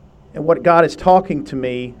 and what God is talking to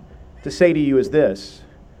me to say to you is this,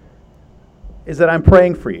 is that I'm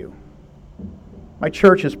praying for you. My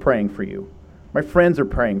church is praying for you. My friends are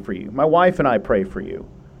praying for you. My wife and I pray for you.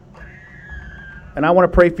 And I want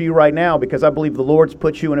to pray for you right now because I believe the Lord's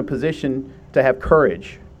put you in a position to have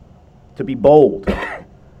courage, to be bold,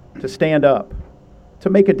 to stand up,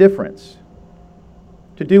 to make a difference,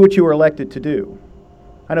 to do what you were elected to do.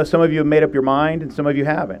 I know some of you have made up your mind and some of you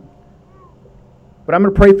haven't. But I'm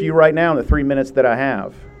going to pray for you right now in the 3 minutes that I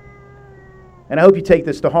have. And I hope you take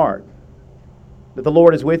this to heart, that the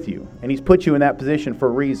Lord is with you, and He's put you in that position for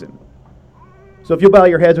a reason. So if you'll bow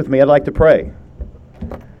your heads with me, I'd like to pray.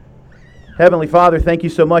 Heavenly Father, thank you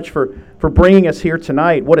so much for bringing us here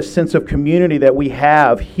tonight. What a sense of community that we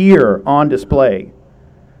have here on display.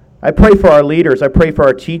 I pray for our leaders. I pray for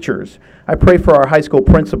our teachers. I pray for our high school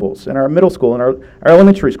principals and our middle school and our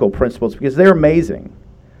elementary school principals because they're amazing.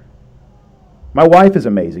 My wife is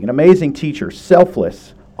amazing, an amazing teacher,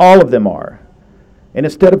 selfless. All of them are. And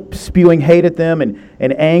instead of spewing hate at them and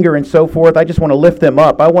anger and so forth, I just want to lift them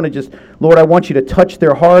up. I want to just, Lord, I want you to touch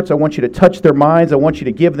their hearts. I want you to touch their minds. I want you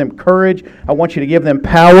to give them courage. I want you to give them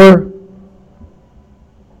power.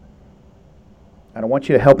 And I want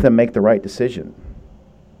you to help them make the right decision.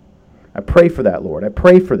 I pray for that, Lord. I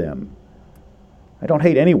pray for them. I don't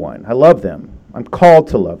hate anyone. I love them. I'm called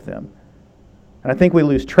to love them. And I think we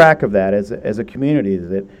lose track of that as a community,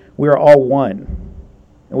 that we are all one.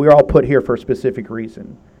 And we are all put here for a specific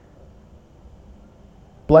reason.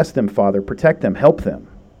 Bless them, Father. Protect them. Help them.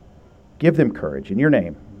 Give them courage. In your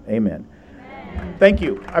name, amen. Thank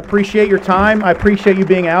you. I appreciate your time. I appreciate you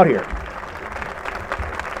being out here.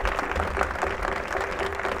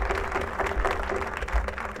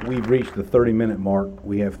 we've reached the 30-minute mark.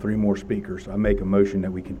 We have 3 more speakers. I make a motion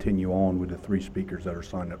that we continue on with the 3 speakers that are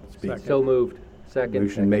signed up to speak. So moved. Second.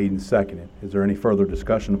 Motion made and seconded. Is there any further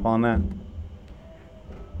discussion upon that?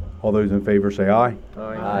 All those in favor say aye.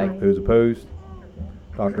 Aye. Those opposed?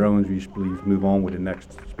 Dr. Owens, will you please move on with the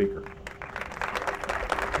next speaker?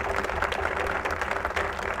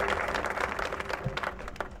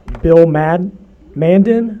 Bill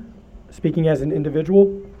Mandan, speaking as an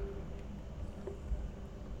individual.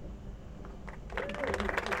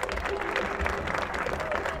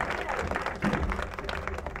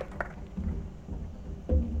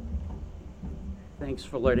 Thanks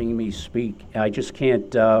for letting me speak. I just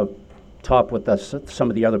can't top what some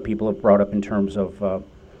of the other people have brought up in terms of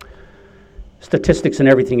statistics and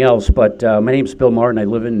everything else, but my name is Bill Martin. I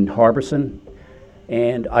live in Harbison,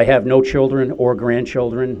 and I have no children or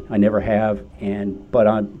grandchildren. I never have,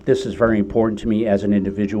 but this is very important to me as an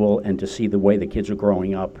individual, and to see the way the kids are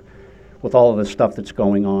growing up. With all of the stuff that's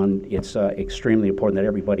going on, it's extremely important that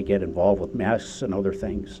everybody get involved with masks and other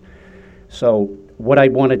things. So what I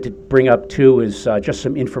wanted to bring up too is just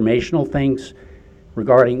some informational things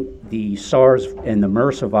regarding the SARS and the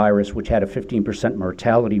MRSA virus, which had a 15%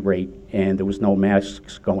 mortality rate, and there was no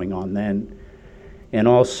masks going on then. And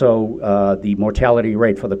also the mortality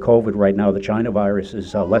rate for the COVID right now, the China virus,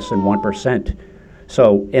 is less than 1%.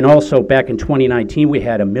 So, and also back in 2019, we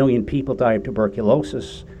had 1 million people die of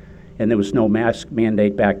tuberculosis, and there was no mask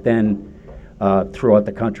mandate back then throughout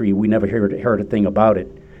the country. We never heard a thing about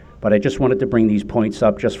it. But I just wanted to bring these points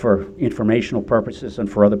up just for informational purposes and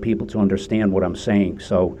for other people to understand what I'm saying.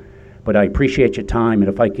 So, but I appreciate your time,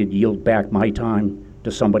 and if I could yield back my time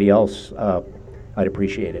to somebody else, I'd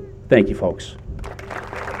appreciate it. Thank you, folks.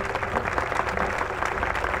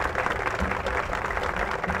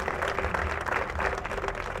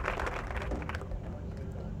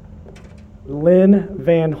 Lynn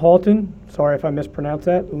Van Halten, sorry if I mispronounced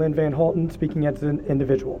that. Lynn Van Halten, speaking as an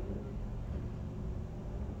individual.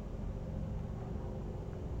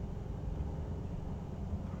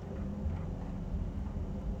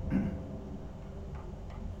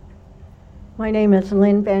 My name is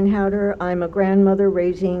Lynn Van Houter. I'm a grandmother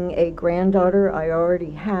raising a granddaughter. I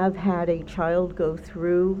already have had a child go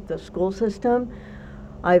through the school system.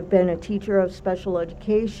 I've been a teacher of special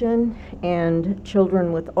education and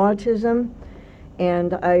children with autism,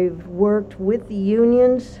 and I've worked with the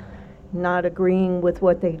unions, not agreeing with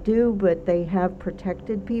what they do, but they have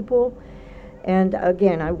protected people. And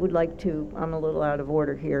again, I would like to, I'm a little out of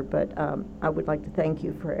order here, but I would like to thank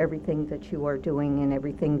you for everything that you are doing and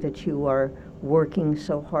everything that you are working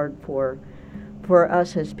so hard for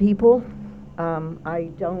us as people.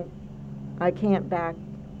 I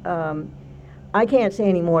can't say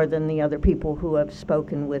any more than the other people who have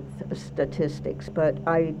spoken with statistics, but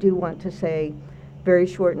I do want to say very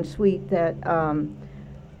short and sweet that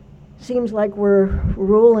seems like we're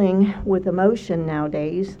ruling with emotion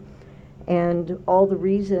nowadays, and all the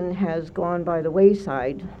reason has gone by the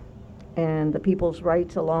wayside, and the people's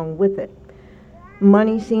rights along with it.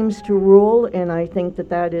 Money seems to rule, and I think that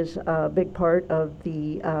that is a big part of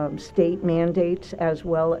the state mandates as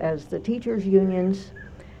well as the teachers' unions.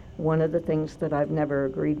 One of the things that I've never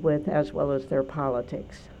agreed with, as well as their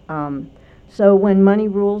politics. So when money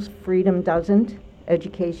rules, freedom doesn't,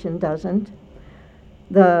 education doesn't.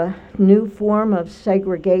 The new form of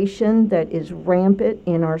segregation that is rampant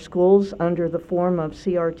in our schools under the form of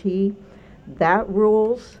CRT, that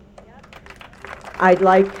rules. I'd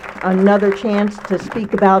like another chance to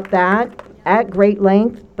speak about that at great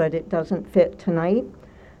length, but it doesn't fit tonight.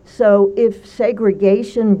 So if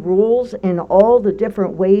segregation rules in all the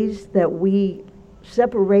different ways that we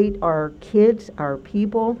separate our kids, our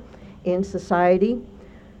people in society,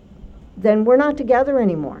 then we're not together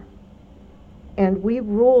anymore. And we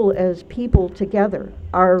rule as people together.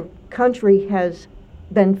 Our country has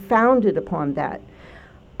been founded upon that,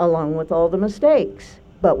 along with all the mistakes.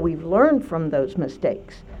 But we've learned from those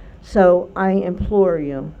mistakes. So I implore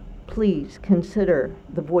you, please consider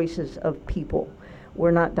the voices of people.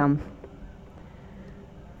 We're not dumb.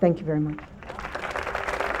 Thank you very much.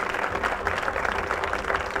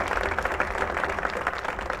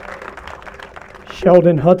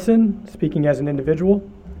 Sheldon Hudson, speaking as an individual.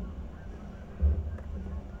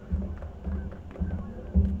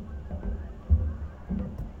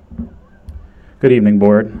 Good evening,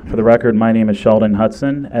 Board. For the record, my name is Sheldon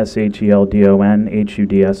Hudson, Sheldon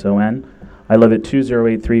Hudson. I live at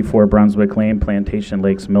 20834 Brunswick Lane, Plantation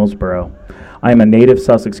Lakes, Millsboro. I am a native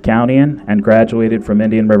Sussex Countyan and graduated from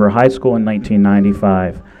Indian River High School in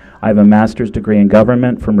 1995. I have a master's degree in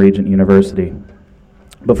government from Regent University.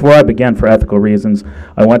 Before I begin, for ethical reasons,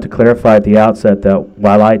 I want to clarify at the outset that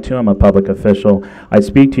while I too am a public official, I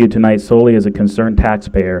speak to you tonight solely as a concerned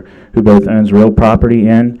taxpayer who both owns real property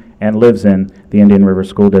in and lives in the Indian River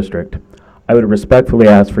School District. I would respectfully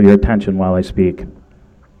ask for your attention while I speak.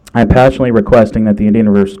 I am passionately requesting that the Indian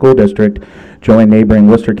River School District join neighboring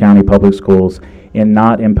Worcester County Public Schools in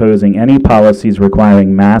not imposing any policies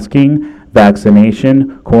requiring masking,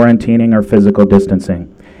 vaccination, quarantining, or physical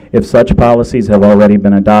distancing. If such policies have already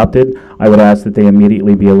been adopted, I would ask that they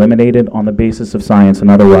immediately be eliminated on the basis of science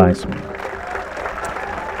and otherwise.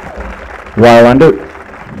 While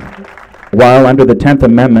under the 10th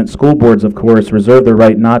Amendment, school boards, of course, reserve the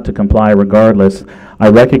right not to comply regardless, I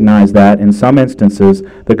recognize that, in some instances,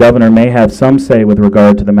 the governor may have some say with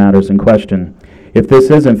regard to the matters in question. If this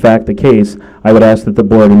is in fact the case, I would ask that the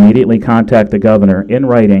board immediately contact the governor in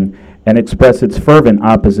writing and express its fervent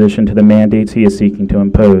opposition to the mandates he is seeking to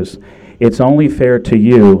impose. It's only fair to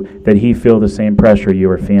you that he feel the same pressure you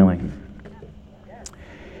are feeling.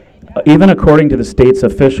 Even according to the state's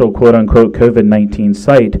official quote-unquote COVID-19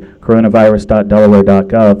 site,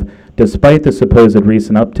 coronavirus.delaware.gov, despite the supposed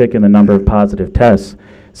recent uptick in the number of positive tests,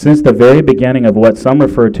 since the very beginning of what some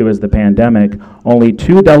refer to as the pandemic, only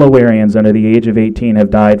 2 Delawareans under the age of 18 have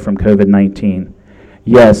died from COVID-19.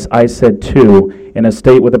 Yes, I said 2, in a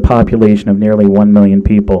state with a population of nearly 1 million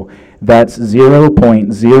people. That's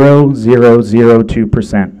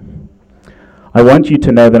 0.0002%. I want you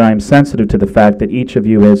to know that I am sensitive to the fact that each of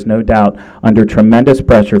you is, no doubt, under tremendous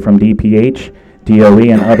pressure from DPH, DOE,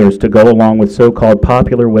 and others to go along with so-called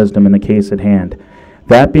popular wisdom in the case at hand.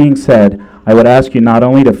 That being said, I would ask you not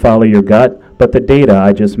only to follow your gut, but the data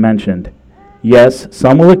I just mentioned. Yes,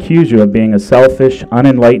 some will accuse you of being a selfish,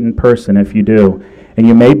 unenlightened person if you do, and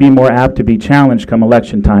you may be more apt to be challenged come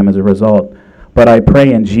election time as a result. But I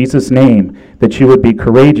pray in Jesus' name that you would be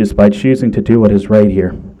courageous by choosing to do what is right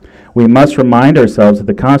here. We must remind ourselves that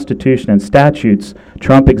the Constitution and statutes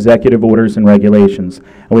trump executive orders and regulations,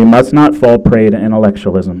 and we must not fall prey to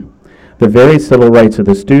intellectualism. The very civil rights of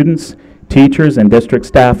the students, teachers, and district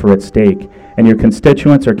staff are at stake, and your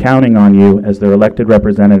constituents are counting on you as their elected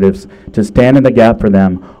representatives to stand in the gap for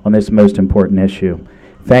them on this most important issue.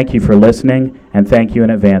 Thank you for listening, and thank you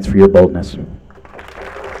in advance for your boldness.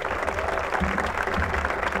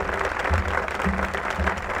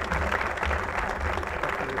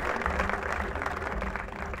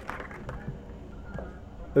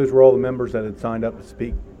 Those were all the members that had signed up to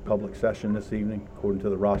speak public session this evening, according to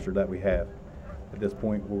the roster that we have. At this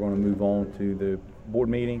point, we're going to move on to the board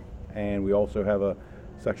meeting, and we also have a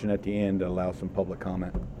section at the end that allows some public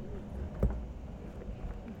comment.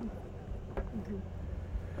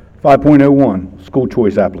 5.01, school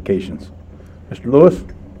choice applications. Mr. Lewis?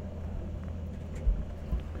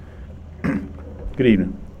 Good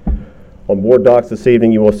evening. On board docs this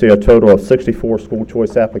evening, you will see a total of 64 school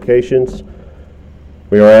choice applications.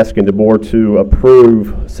 We are asking the board to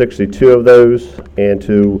approve 62 of those and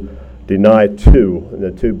to deny 2, and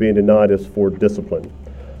the 2 being denied is for discipline.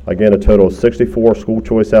 Again, a total of 64 school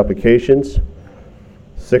choice applications.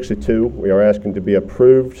 62 we are asking to be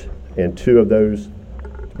approved, and 2 of those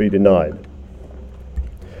to be denied.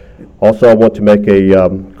 Also, I want to make a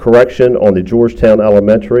correction on the Georgetown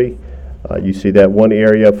Elementary. You see that one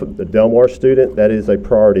area for the Delmar student, that is a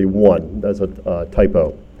priority 1. That's a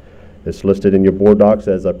typo. It's listed in your board docs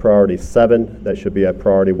as a priority 7. That should be a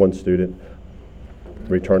priority 1 student,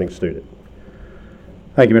 returning student.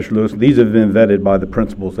 Thank you, Mr. Lewis. These have been vetted by the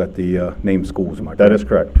principals at the named schools, am I correct? That is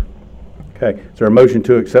correct. Okay. Is there a motion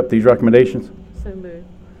to accept these recommendations? So moved.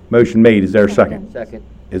 Motion made. Is there a second? Second.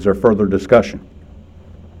 Is there further discussion?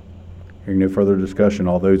 Hearing no further discussion,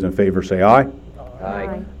 all those in favor say aye.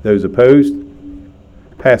 Aye. Those opposed?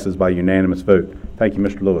 Passes by unanimous vote. Thank you,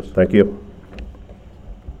 Mr. Lewis. Thank you.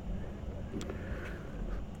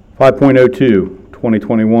 5.02,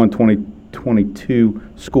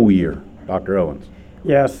 2021-2022 school year. Dr. Owens.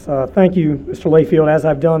 Yes, thank you, Mr. Layfield. As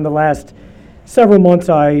I've done the last several months,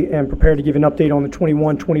 I am prepared to give an update on the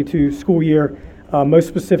 21-22 school year. Most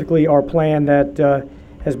specifically, our plan that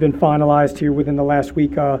has been finalized here within the last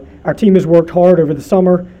week. Our team has worked hard over the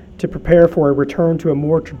summer to prepare for a return to a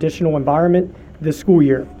more traditional environment this school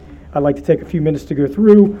year. I'd like to take a few minutes to go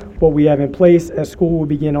through what we have in place as school will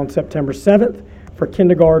begin on September 7th for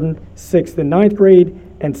kindergarten, 6th and 9th grade,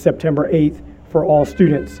 and September 8th for all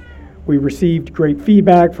students. We received great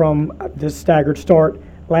feedback from this staggered start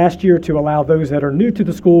last year to allow those that are new to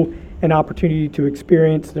the school an opportunity to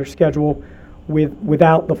experience their schedule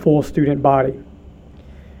without the full student body.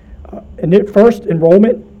 In first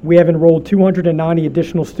enrollment, we have enrolled 290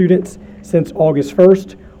 additional students since August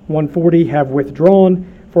 1st. 140 have withdrawn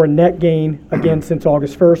for a net gain, again, since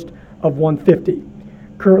August 1st of 150.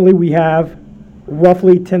 Currently, we have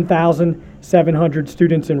roughly 10,700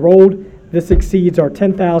 students enrolled. This exceeds our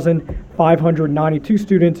 10,592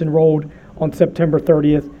 students enrolled on September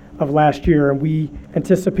 30th of last year, and we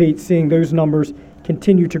anticipate seeing those numbers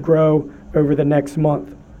continue to grow over the next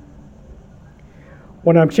month.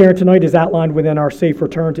 What I'm sharing tonight is outlined within our Safe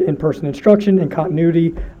Return to In-Person Instruction and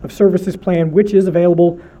Continuity of Services Plan, which is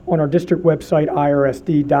available on our district website,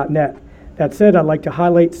 irsd.net. That said, I'd like to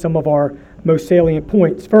highlight some of our most salient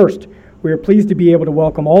points. First, we are pleased to be able to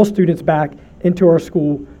welcome all students back into our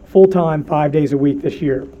school full-time 5 days a week this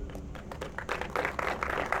year.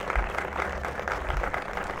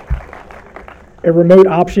 A remote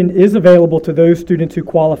option is available to those students who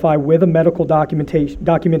qualify with a medical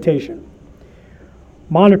documentation.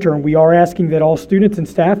 Monitoring, we are asking that all students and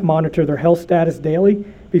staff monitor their health status daily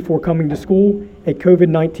before coming to school. A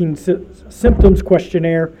COVID-19 symptoms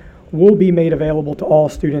questionnaire will be made available to all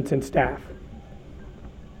students and staff.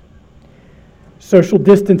 Social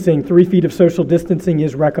distancing, 3 feet of social distancing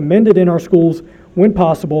is recommended in our schools when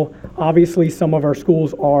possible. Obviously, some of our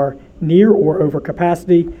schools are near or over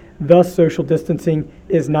capacity, thus social distancing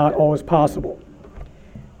is not always possible.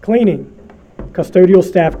 Cleaning. Custodial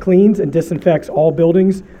staff cleans and disinfects all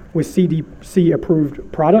buildings with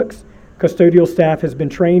CDC-approved products. Custodial staff has been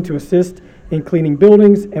trained to assist in cleaning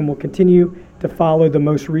buildings and will continue to follow the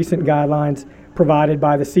most recent guidelines provided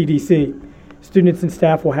by the CDC. Students and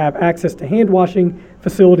staff will have access to hand washing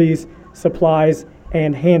facilities, supplies,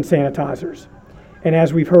 and hand sanitizers. And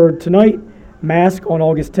as we've heard tonight, mask on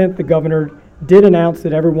August 10th, the governor did announce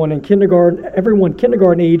that everyone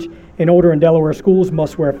kindergarten age and older in Delaware schools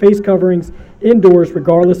must wear face coverings indoors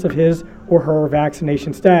regardless of his or her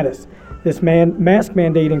vaccination status. This mask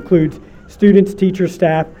mandate includes students, teachers,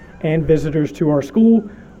 staff, and visitors to our school,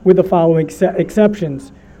 with the following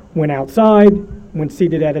exceptions: when outside, when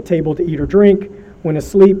seated at a table to eat or drink, when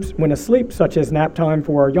asleep, such as nap time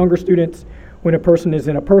for our younger students, when a person is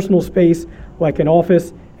in a personal space like an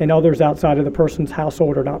office and others outside of the person's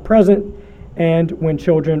household are not present, and when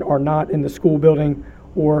children are not in the school building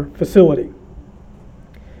or facility.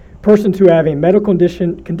 Persons who have a medical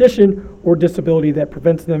condition or disability that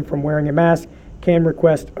prevents them from wearing a mask can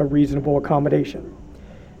request a reasonable accommodation.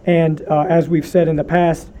 And as we've said in the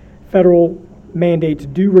past, federal mandates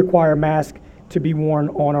do require masks to be worn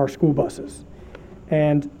on our school buses.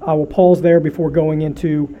 And I will pause there before going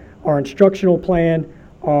into our instructional plan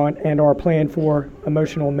and our plan for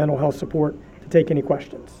emotional and mental health support to take any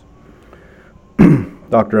questions.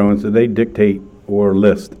 Dr. Owens, do they dictate or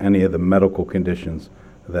list any of the medical conditions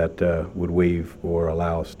that would waive or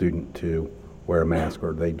allow a student to wear a mask,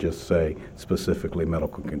 or they just say specifically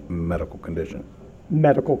medical condition?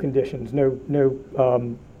 Medical conditions. No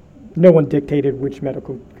one dictated which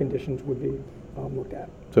medical conditions would be looked at.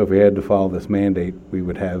 So if we had to follow this mandate, we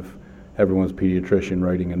would have everyone's pediatrician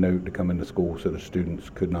writing a note to come into school so the students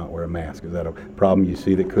could not wear a mask. Is that a problem you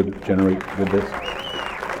see that could generate with this?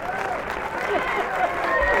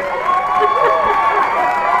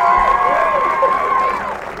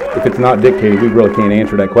 If it's not dictated, we really can't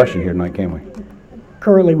answer that question here tonight, can we?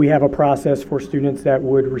 Currently, we have a process for students that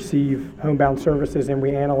would receive homebound services, and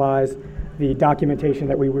we analyze the documentation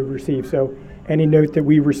that we would receive. So any note that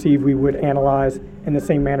we receive, we would analyze in the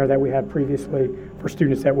same manner that we had previously for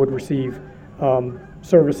students that would receive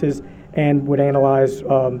services, and would analyze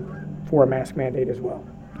for a mask mandate as well.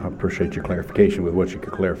 I appreciate your clarification with what you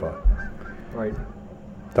could clarify. Right.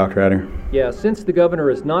 Dr. Adder? Yeah, since the governor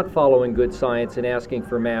is not following good science and asking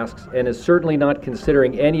for masks, and is certainly not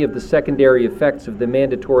considering any of the secondary effects of the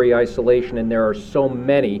mandatory isolation, and there are so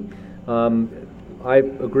many, I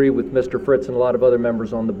agree with Mr. Fritz and a lot of other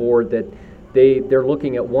members on the board that they're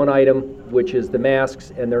looking at one item, which is the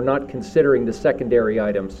masks, and they're not considering the secondary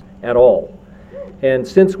items at all. And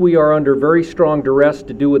since we are under very strong duress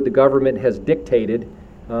to do what the government has dictated,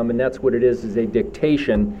 and that's what it is a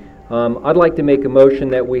dictation, I'd like to make a motion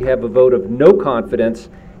that we have a vote of no confidence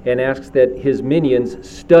and asks that his minions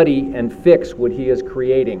study and fix what he is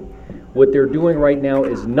creating. What they're doing right now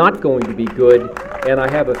is not going to be good, and I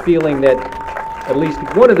have a feeling that at least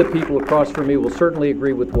one of the people across from me will certainly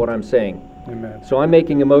agree with what I'm saying. Amen. So I'm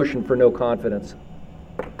making a motion for no confidence.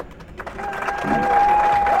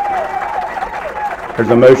 There's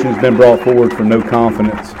a motion that's been brought forward for no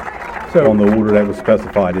confidence on the order that was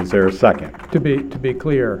specified. Is there a second? To be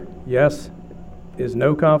clear, yes is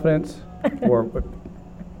no confidence, or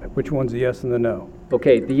which one's the yes and the no?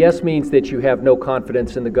 Okay, the yes means that you have no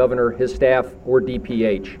confidence in the governor, his staff, or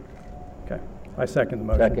DPH. Okay, I second the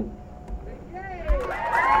motion. Second.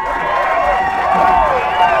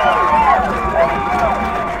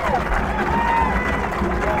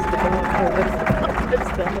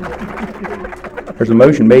 There's a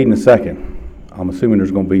motion made in a second. I'm assuming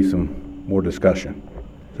there's going to be some more discussion.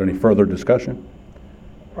 Is there any further discussion?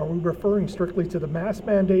 Are we referring strictly to the mask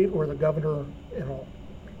mandate or the governor at all?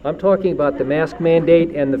 I'm talking about the mask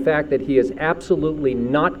mandate and the fact that he is absolutely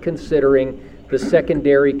not considering the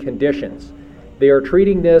secondary conditions. They are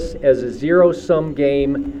treating this as a zero-sum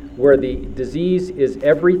game where the disease is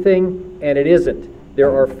everything, and it isn't.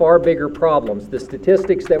 There are far bigger problems. The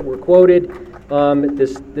statistics that were quoted,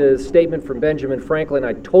 the statement from Benjamin Franklin,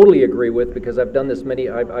 I totally agree with because I've done this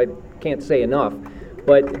I can't say enough.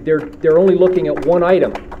 But they're only looking at one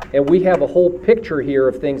item, and we have a whole picture here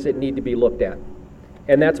of things that need to be looked at.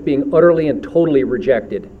 And that's being utterly and totally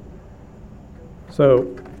rejected.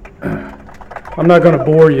 So, I'm not going to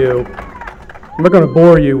bore you. I'm not going to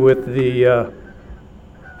bore you with the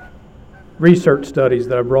research studies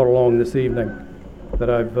that I brought along this evening that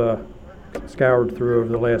I've scoured through over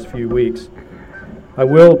the last few weeks. I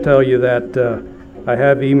will tell you that I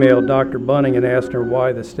have emailed Dr. Bunning and asked her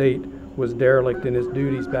why the state was derelict in its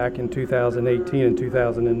duties back in 2018 and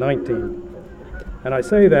 2019. And I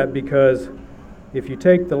say that because if you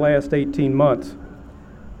take the last 18 months,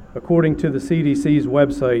 according to the CDC's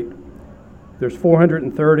website, there's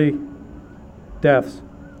 430 deaths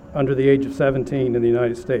under the age of 17 in the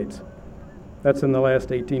United States. That's in the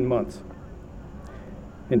last 18 months.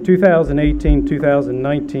 In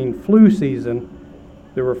 2018-2019 flu season,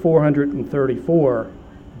 there were 434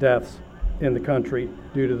 deaths in the country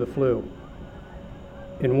due to the flu.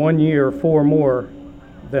 In 1 year, 4 more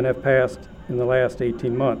than have passed in the last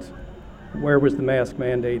 18 months. Where was the mask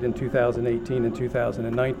mandate in 2018 and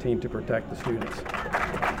 2019 to protect the students?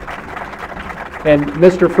 And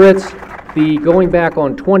Mr. Fritz, going back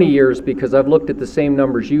on 20 years, because I've looked at the same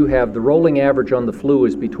numbers you have, the rolling average on the flu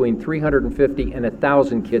is between 350 and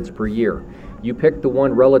 1,000 kids per year. You picked the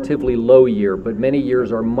one relatively low year, but many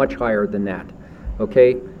years are much higher than that.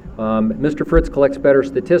 Okay? Mr. Fritz collects better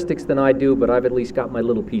statistics than I do, but I've at least got my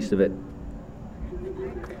little piece of it.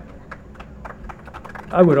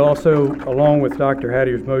 I would also, along with Dr.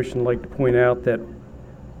 Hattier's motion, like to point out that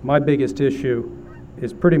my biggest issue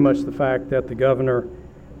is pretty much the fact that the governor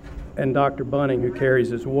and Dr. Bunning, who carries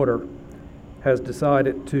his order, has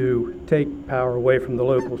decided to take power away from the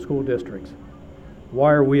local school districts.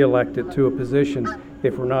 Why are we elected to a position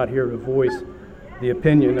if we're not here to voice the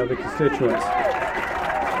opinion of the constituents?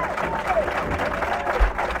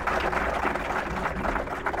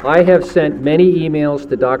 I have sent many emails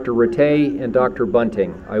to Dr. Rattay and Dr.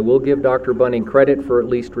 Bunting. I will give Dr. Bunting credit for at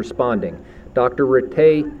least responding. Dr.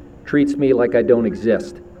 Rattay treats me like I don't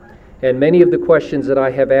exist. And many of the questions that I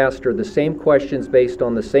have asked are the same questions based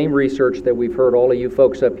on the same research that we've heard all of you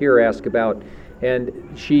folks up here ask about, and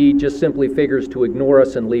she just simply figures to ignore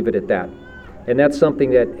us and leave it at that. And that's something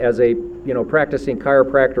that, as a practicing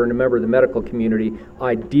chiropractor and a member of the medical community,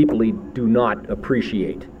 I deeply do not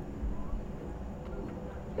appreciate.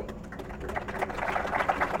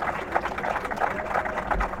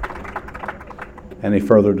 Any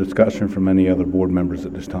further discussion from any other board members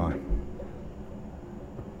at this time?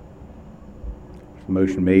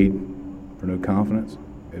 Motion made for no confidence.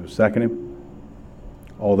 It was seconded.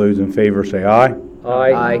 All those in favor say aye.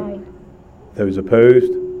 Aye. Aye. Those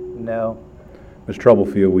opposed? No. Ms.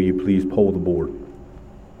 Troublefield, will you please poll the board?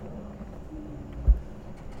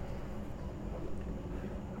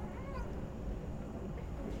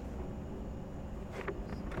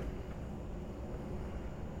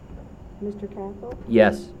 Mr. Castle?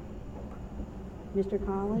 Yes. Mr.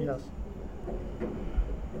 Collins? Yes.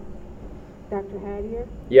 Dr. Hattier?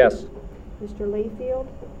 Yes. Mr. Layfield?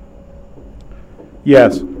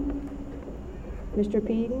 Yes. Mr.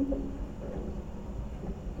 Peden?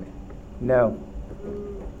 No.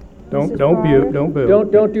 Don't Mrs. boo. Pryor? Don't boo.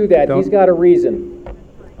 Don't do that. He's got a reason.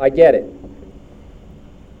 I get it.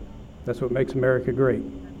 That's what makes America great.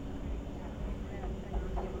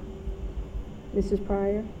 Mrs.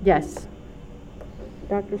 Pryor? Yes.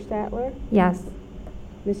 Dr. Statler? Yes.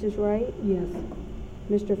 Mrs. Wright? Yes.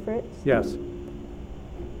 Mr. Fritz? Yes.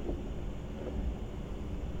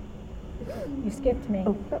 You skipped me.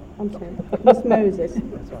 Oh, I'm sorry. Ms. Moses?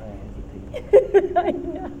 I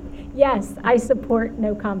know. Yes, I support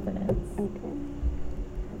no confidence. Okay.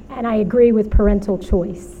 And I agree with parental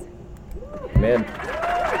choice. Amen. 9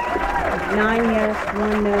 yes,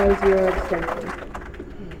 1 no, 0 abstentions.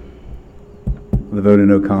 The vote of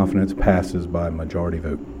no confidence passes by a majority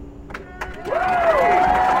vote.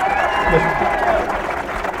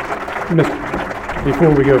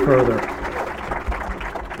 Before we go further,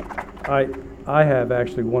 I have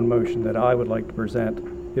actually one motion that I would like to present.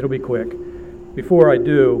 It'll be quick. Before I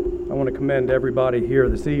do, I want to commend everybody here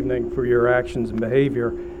this evening for your actions and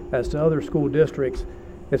behavior as to other school districts,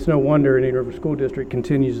 it's no wonder Indian River School District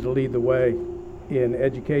continues to lead the way in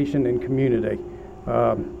education and community.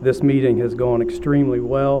 This meeting has gone extremely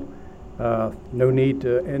well. No need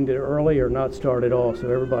to end it early or not start at all, so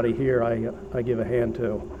everybody here I give a hand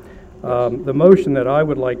to. The motion that I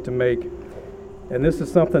would like to make, and this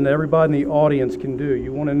is something that everybody in the audience can do.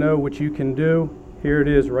 You want to know what you can do? Here it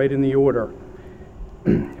is right in the order.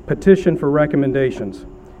 Petition for recommendations.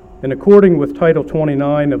 In accordance with Title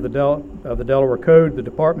 29 of the Delaware Code, the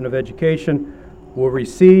Department of Education will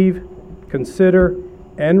receive, consider,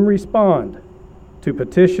 and respond to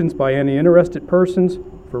petitions by any interested persons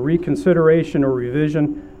for reconsideration or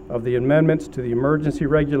revision of the amendments to the emergency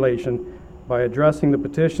regulation by addressing the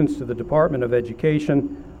petitions to the Department of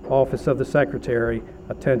Education, Office of the Secretary,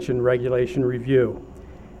 Attention Regulation Review.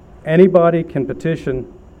 Anybody can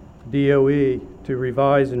petition DOE to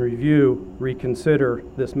revise and review, reconsider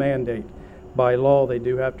this mandate. By law, they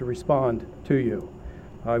do have to respond to you.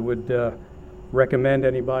 I would recommend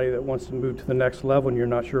anybody that wants to move to the next level and you're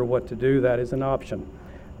not sure what to do, that is an option.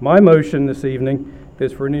 My motion this evening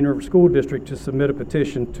is for Indian River School District to submit a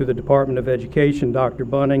petition to the Department of Education, Dr.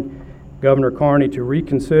 Bunning, Governor Carney, to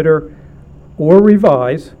reconsider or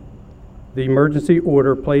revise the emergency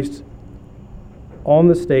order placed on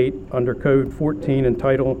the state under Code 14 and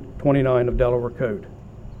Title 29 of Delaware Code.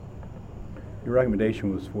 Your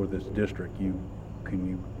recommendation was for this district. Can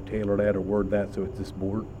you tailor that or word that so it's this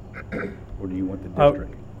board? Or do you want the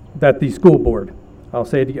district? That the school board, I'll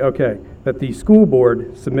say it, okay, that the school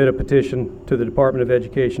board submit a petition to the Department of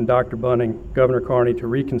Education, Dr. Bunning, Governor Carney, to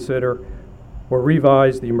reconsider or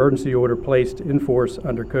revise the emergency order placed in force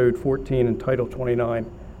under Code 14 and Title 29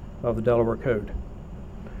 of the Delaware Code.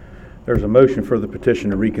 There's a motion for the petition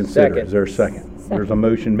to reconsider. Second. Is there a second? There's a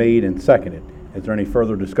motion made and seconded. Is there any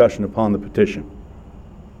further discussion upon the petition?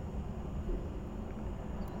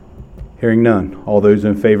 Hearing none. All those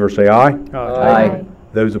in favor say aye. Aye.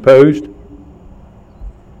 Those opposed?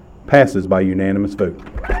 Passes by unanimous vote.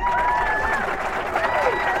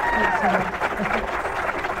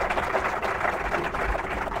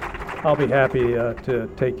 I'll be happy to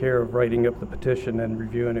take care of writing up the petition and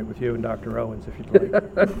reviewing it with you and Dr. Owens if you'd like.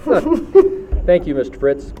 Thank you, Mr.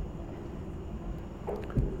 Fritz.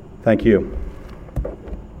 Thank you.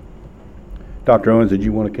 Dr. Owens, did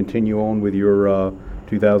you want to continue on with your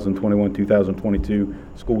 2021-2022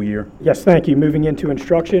 school year? Yes, thank you. Moving into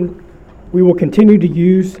instruction, we will continue to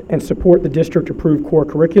use and support the district-approved core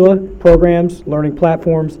curricula, programs, learning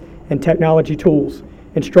platforms, and technology tools.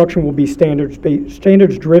 Instruction will be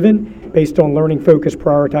standards-driven based on learning-focused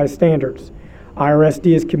prioritized standards.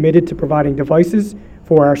 IRSD is committed to providing devices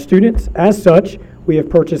for our students. As such, we have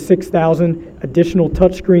purchased 6,000 additional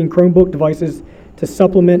touchscreen Chromebook devices to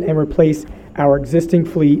supplement and replace our existing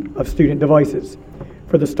fleet of student devices.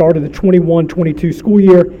 For the start of the 21-22 school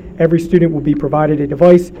year, every student will be provided a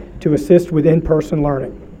device to assist with in-person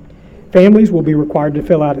learning. Families will be required to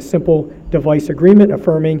fill out a simple device agreement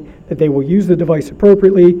affirming that they will use the device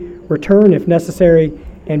appropriately, return if necessary,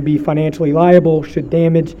 and be financially liable should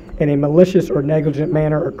damage in a malicious or negligent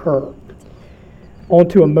manner occur. On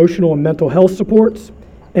to emotional and mental health supports.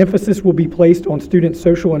 Emphasis will be placed on student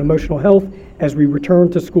social and emotional health as we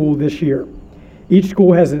return to school this year. Each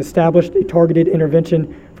school has established a targeted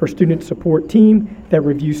intervention for student support team that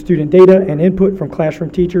reviews student data and input from classroom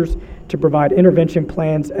teachers to provide intervention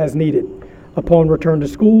plans as needed. Upon return to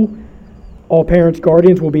school, all parents,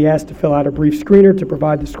 guardians will be asked to fill out a brief screener to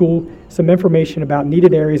provide the school some information about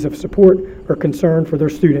needed areas of support or concern for their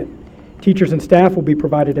student. Teachers and staff will be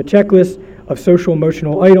provided a checklist of social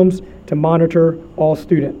emotional items to monitor all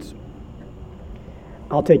students.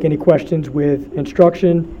 I'll take any questions with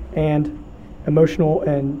instruction and emotional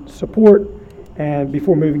and support, and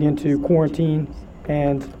before moving into quarantine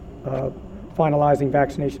and finalizing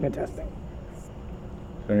vaccination and testing. Is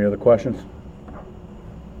there any other questions?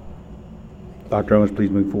 Dr. Owens,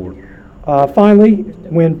 please move forward. Finally,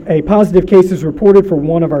 when a positive case is reported for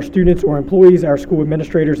one of our students or employees, our school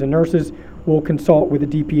administrators and nurses will consult with a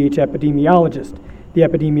DPH epidemiologist. The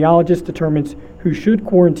epidemiologist determines who should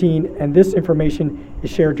quarantine, and this information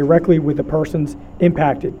is shared directly with the persons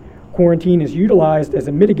impacted. Quarantine is utilized as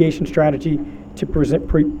a mitigation strategy to prevent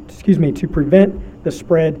the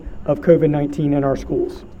spread of COVID-19 in our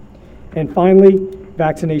schools. And finally,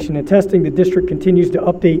 vaccination and testing. The district continues to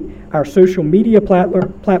update our social media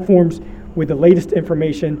platforms with the latest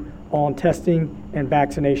information on testing and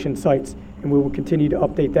vaccination sites, and we will continue to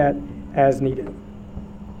update that as needed.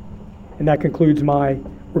 And that concludes my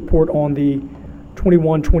report on the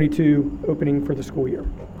 21-22 opening for the school year.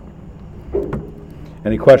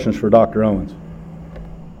 Any questions for Dr. Owens?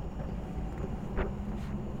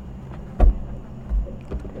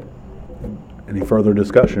 Any further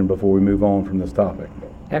discussion before we move on from this topic?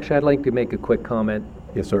 Actually, I'd like to make a quick comment.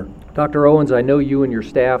 Yes, sir. Dr. Owens, I know you and your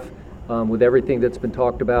staff, with everything that's been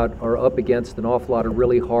talked about, are up against an awful lot of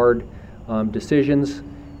really hard decisions,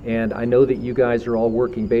 and I know that you guys are all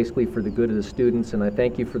working basically for the good of the students, and I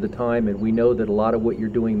thank you for the time, and we know that a lot of what you're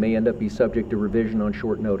doing may end up be subject to revision on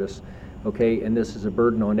short notice, okay? And this is a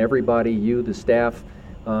burden on everybody, you, the staff,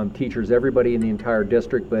 teachers, everybody in the entire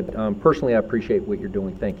district, but personally I appreciate what you're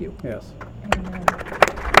doing. Thank you. Yes.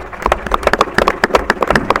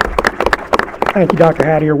 Thank you, Dr.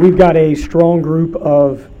 Hattier. We've got a strong group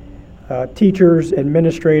of teachers,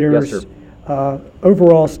 administrators, Yes,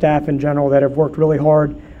 overall staff in general that have worked really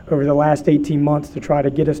hard over the last 18 months to try to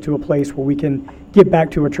get us to a place where we can get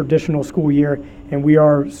back to a traditional school year. And we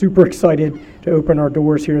are super excited to open our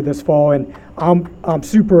doors here this fall. And I'm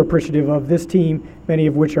super appreciative of this team, many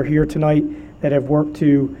of which are here tonight, that have worked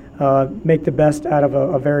to make the best out of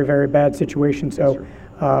a very, very bad situation. So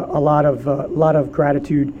a lot of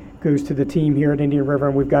gratitude goes to the team here at Indian River,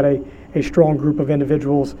 and we've got a strong group of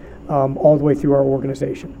individuals all the way through our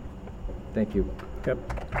organization. Thank you. Yep.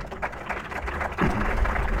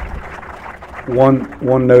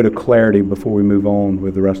 One note of clarity before we move on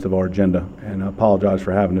with the rest of our agenda, and I apologize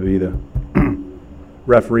for having to be the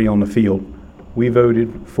referee on the field. We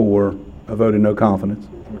voted for a vote of no confidence,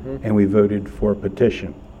 and we voted for a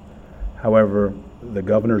petition. However, the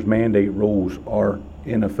governor's mandate rules are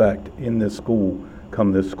in effect in this school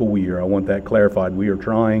come this school year. I want that clarified. We are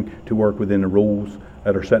trying to work within the rules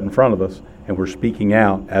that are set in front of us, and we're speaking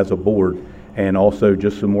out as a board. And also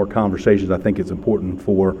just some more conversations I think it's important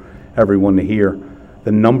for everyone to hear.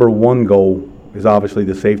 The number one goal is obviously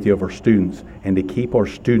the safety of our students and to keep our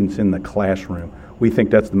students in the classroom. We think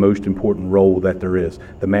that's the most important role that there is.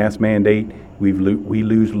 The mask mandate, we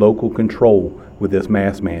lose local control with this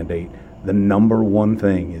mask mandate. The number one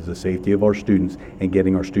thing is the safety of our students and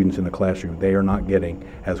getting our students in the classroom. They are not getting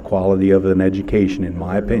as quality of an education, in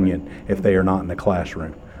my opinion, if they are not in the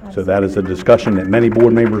classroom. So that is a discussion that many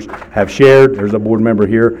board members have shared. There's a board member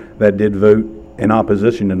here that did vote in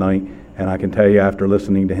opposition tonight, and I can tell you after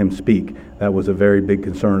listening to him speak, that was a very big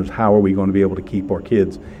concern, is how are we going to be able to keep our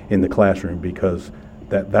kids in the classroom, because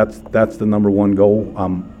that's the number one goal.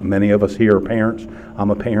 Many of us here are parents. I'm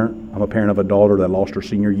a parent. I'm a parent of a daughter that lost her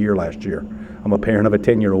senior year last year. I'm a parent of a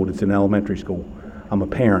 10-year-old that's in elementary school. I'm a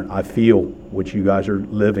parent. I feel what you guys are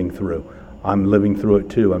living through. I'm living through it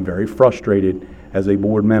too. I'm very frustrated as a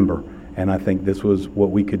board member, and I think this was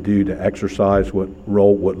what we could do to exercise what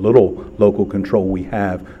little local control we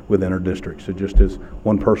have within our district. So just as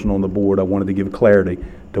one person on the board, I wanted to give clarity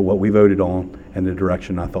to what we voted on and the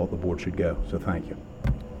direction I thought the board should go. So thank you.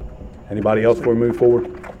 Anybody else before we move forward?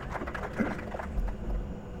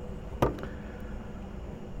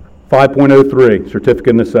 5.03, Certificate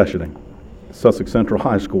of Necessity, Sussex Central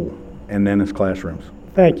High School, and then its classrooms.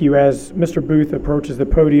 Thank you. As Mr. Booth approaches the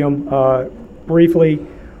podium, briefly,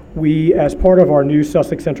 we, as part of our new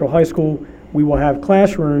Sussex Central High School, we will have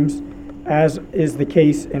classrooms, as is the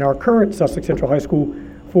case in our current Sussex Central High School,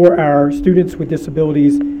 for our students with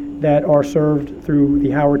disabilities that are served through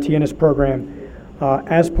the Howard T. Ennis program.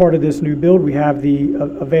 As part of this new build, we have the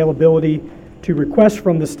availability to request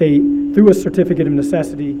from the state through a certificate of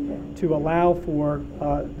necessity to allow for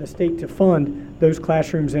the state to fund those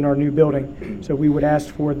classrooms in our new building. So we would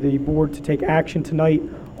ask for the board to take action tonight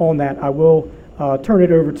on that. I will turn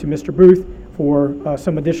it over to Mr. Booth for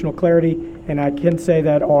some additional clarity, and I can say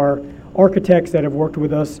that our architects that have worked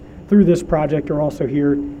with us through this project are also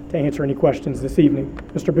here to answer any questions this evening.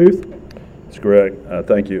 Mr. Booth? That's correct.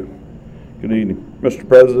 Thank you. Good evening. Mr.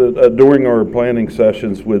 President, during our planning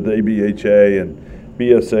sessions with ABHA and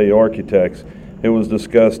BSA Architects, it was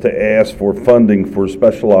discussed to ask for funding for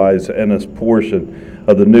specialized Ennis portion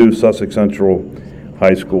of the new Sussex Central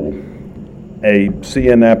High School. A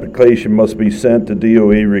CN application must be sent to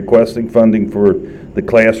DOE requesting funding for the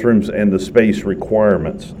classrooms and the space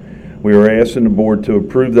requirements. We are asking the board to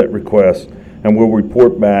approve that request and will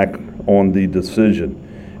report back on the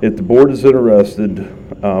decision. If the board is interested,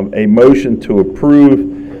 a motion to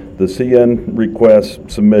approve the CN request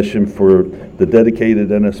submission for the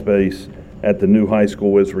dedicated Ennis space at the new high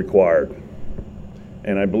school is required.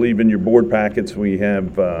 And I believe in your board packets we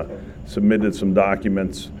have submitted some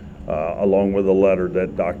documents along with a letter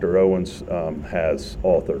that Dr. Owens has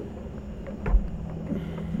authored.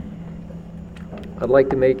 I'd like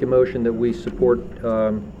to make a motion that we support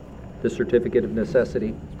the certificate of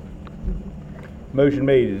necessity. Motion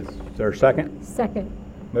made. Is there a second? Second.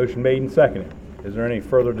 Motion made and seconded. Is there any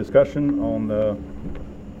further discussion on the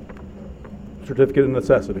certificate of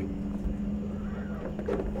necessity?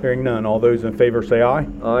 Hearing none, all those in favor say aye.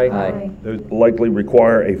 Aye. Those Likely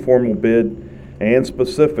require a formal bid and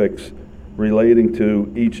specifics relating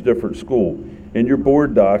to each different school. In your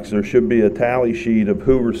board docs, there should be a tally sheet of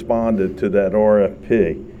who responded to that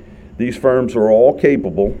RFP. These firms are all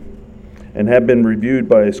capable and have been reviewed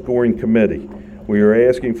by a scoring committee. We are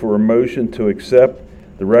asking for a motion to accept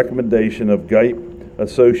the recommendation of GIPE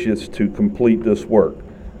Associates to complete this work.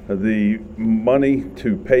 The money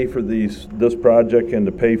to pay for this project and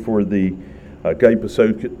to pay for the GIPE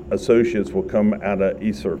Associates will come out of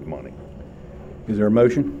ESSERF money. Is there a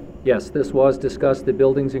motion? Yes, this was discussed at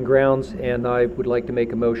Buildings and Grounds, and I would like to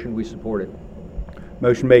make a motion. We support it.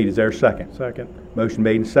 Motion made. Is there a second? Second. Motion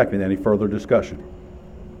made and seconded. Any further discussion?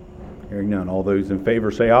 Hearing none. All those in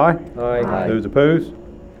favor say aye. Aye. Those opposed?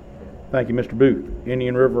 Thank you, Mr. Booth.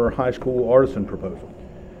 Indian River High School artisan proposal.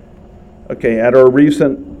 Okay, at our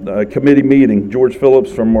recent committee meeting, George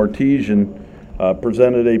Phillips from Martesian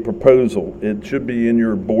presented a proposal. It should be in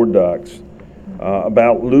your board docs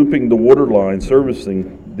about looping the water line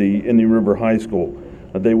servicing the Indian River High School.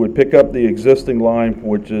 They would pick up the existing line,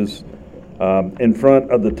 which is in front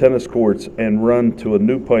of the tennis courts, and run to a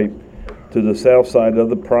new pipe to the south side of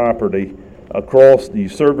the property across the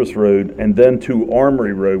service road and then to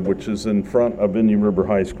Armory Road, which is in front of Indian River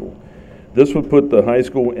High School. This would put the high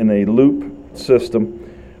school in a loop system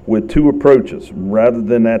with two approaches rather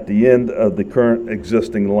than at the end of the current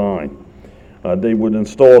existing line. They would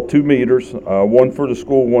install 2 meters, one for the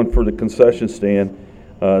school, one for the concession stand.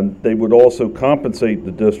 They would also compensate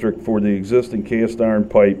the district for the existing cast iron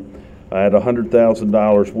pipe at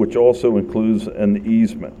 $100,000, which also includes an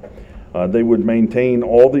easement. They would maintain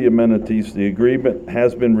all the amenities. The agreement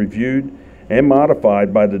has been reviewed and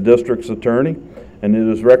modified by the district's attorney, and it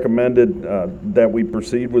is recommended that we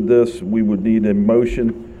proceed with this. We would need a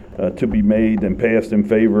motion to be made and passed in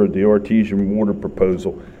favor of the Artesian water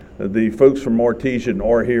proposal. The folks from Artesian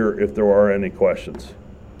are here if there are any questions.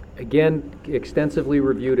 Again, extensively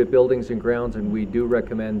reviewed at Buildings and Grounds, and we do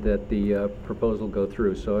recommend that the proposal go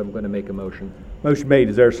through, so I'm going to make a motion. Motion made.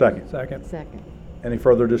 Is there a second? Second. Second. Any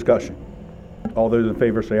further discussion? All those in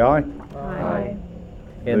favor say aye. Aye.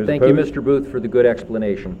 And Those thank you, opposed? Mr. Booth, for the good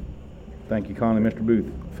explanation. Thank you kindly, Mr. Booth.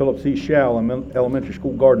 Philip C. Schall, elementary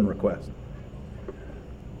school garden request.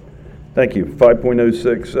 Thank you.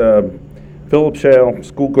 5.06, Philip Schall,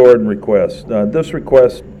 school garden request. This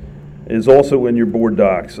request is also in your board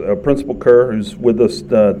docs. Principal Kerr, who's with us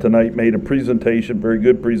tonight, made a presentation, very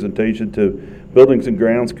good presentation, to Buildings and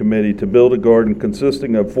Grounds Committee to build a garden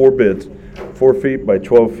consisting of 4 beds, 4 feet by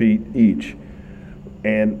 12 feet each,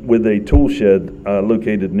 and with a tool shed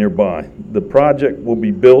located nearby. The project will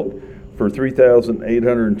be built for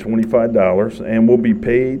 $3,825 and will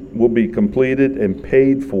be completed and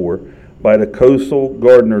paid for by the Coastal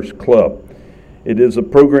Gardeners Club. It is a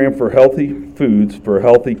program for healthy foods for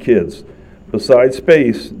healthy kids. Besides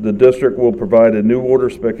space, the district will provide a new water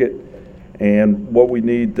spigot, and what we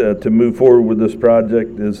need to move forward with this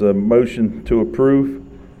project is a motion to approve,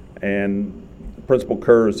 and Principal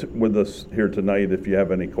Kerr is with us here tonight if you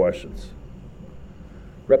have any questions.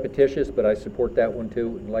 Repetitious, but I support that one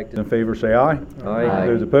too. I'd like to. In favor say aye. Aye.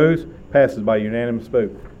 Those opposed? Passes by unanimous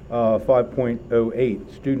vote.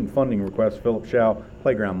 5.08, student funding request, Philip Schall,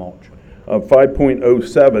 playground mulch.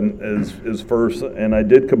 5.07 is first, and I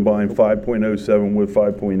did combine 5.07 with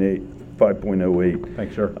 5.08.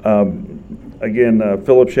 Thanks, sir. Again,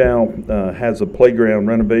 Philip Schall has a playground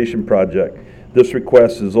renovation project. This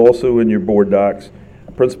request is also in your board docs.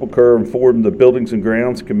 Principal Kerr informed the Buildings and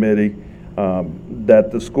Grounds Committee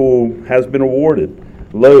that the school has been awarded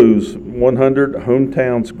Lowe's 100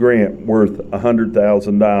 Hometowns grant worth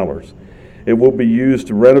 $100,000. It will be used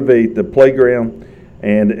to renovate the playground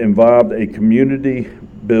and involved a community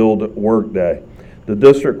build workday. The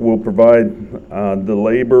district will provide the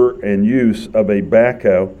labor and use of a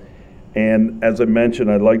backhoe, and as I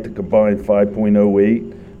mentioned, I'd like to combine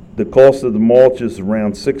 5.08. The cost of the mulch is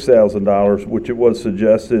around $6,000, which it was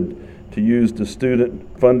suggested to use the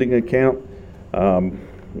student funding account.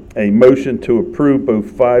 A motion to approve both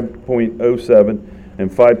 5.07 and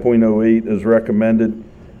 5.08 is recommended,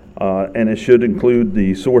 and it should include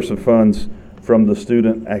the source of funds from the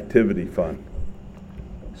Student Activity Fund.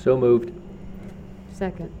 So moved.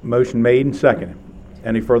 Second. Motion made and seconded.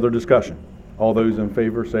 Any further discussion? All those in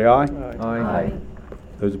favor say aye. Aye.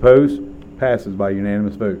 Those opposed? Passes by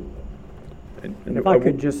unanimous vote. And if I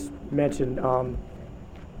could just mention,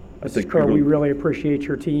 Mrs. Kerr, we really appreciate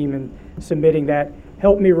your team in submitting that.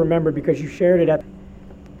 Help me remember, because you shared it at.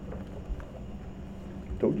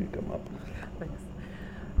 Told you to come up.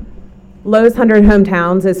 Lowe's 100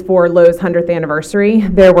 Hometowns is for Lowe's 100th anniversary.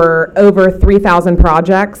 There were over 3,000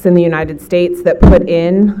 projects in the United States that put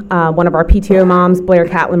in. One of our PTO moms, Blair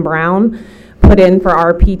Catlin Brown, put in for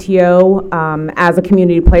our PTO as a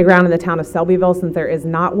community playground in the town of Selbyville, since there is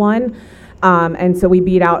not one. And so we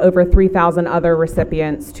beat out over 3,000 other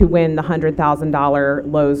recipients to win the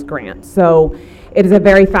 $100,000 Lowe's grant. So it is a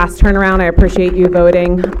very fast turnaround. I appreciate you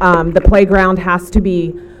voting.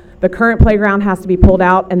 The current playground has to be pulled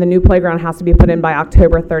out, and the new playground has to be put in by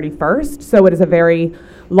October 31st. So it is a very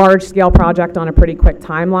large-scale project on a pretty quick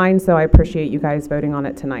timeline, so I appreciate you guys voting on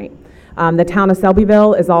it tonight. The town of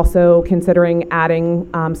Selbyville is also considering adding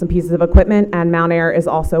some pieces of equipment, and Mount Air is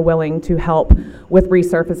also willing to help with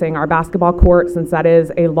resurfacing our basketball court, since that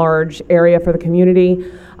is a large area for the community.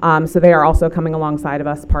 So they are also coming alongside of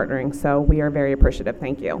us, partnering. So we are very appreciative.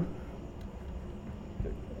 Thank you.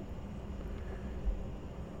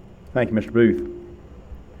 Thank you, Mr. Booth.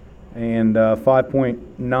 And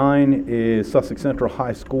 5.9 is Sussex Central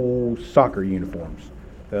High School soccer uniforms.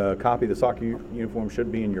 The copy of the soccer uniform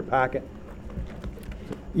should be in your packet.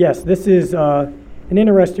 Yes, this is an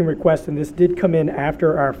interesting request, and this did come in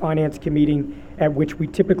after our finance committee, at which we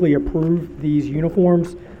typically approve these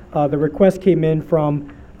uniforms. The request came in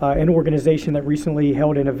from an organization that recently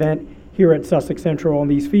held an event here at Sussex Central on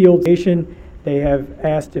these fields. They have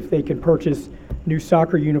asked if they can purchase new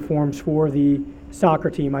soccer uniforms for the soccer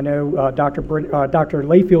team. I know Dr.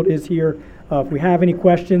 Layfield is here if we have any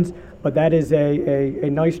questions, but that is a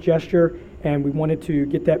nice gesture, and we wanted to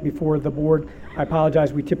get that before the board. I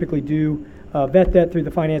apologize, we typically do vet that through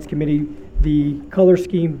the finance committee. The color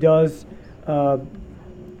scheme does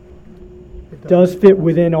fit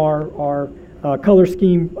within our color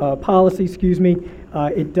scheme policy,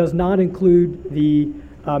 It does not include the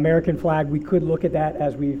American flag. We could look at that,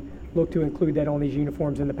 as we've looked to include that on these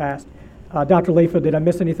uniforms in the past. Dr. Layfield, did I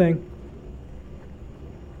miss anything?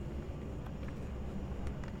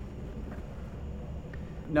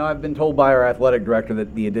 No, I've been told by our athletic director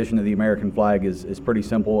that the addition of the American flag is pretty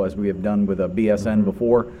simple, as we have done with a BSN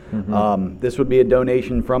before. This would be a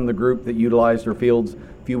donation from the group that utilized our fields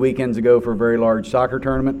a few weekends ago for a very large soccer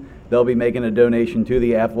tournament. They'll be making a donation to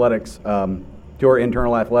the athletics, to our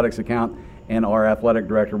internal athletics account, and our athletic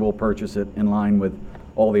director will purchase it in line with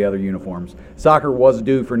all the other uniforms. Soccer was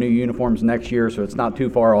due for new uniforms next year, so it's not too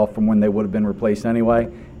far off from when they would have been replaced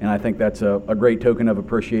anyway. And I think that's a great token of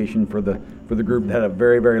appreciation for the group that had a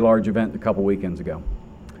very, very large event a couple weekends ago.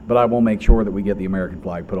 But I will make sure that we get the American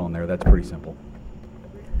flag put on there. That's pretty simple.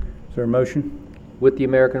 Is there a motion? With the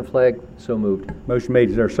American flag, so moved. Motion made.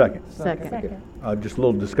 Is there a second? Second. Just a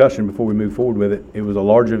little discussion before we move forward with it. It was a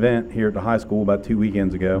large event here at the high school about 2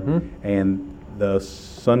 weekends ago, and the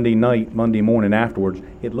Sunday night, Monday morning afterwards,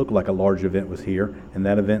 it looked like a large event was here, and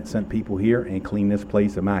that event sent people here and cleaned this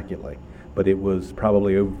place immaculately. But it was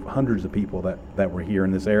probably over hundreds of people that were here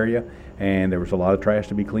in this area, and there was a lot of trash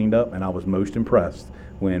to be cleaned up, and I was most impressed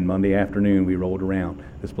when Monday afternoon we rolled around.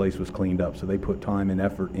 This place was cleaned up, so they put time and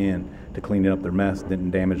effort in to cleaning up their mess,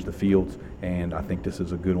 didn't damage the fields, and I think this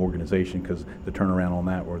is a good organization, because the turnaround on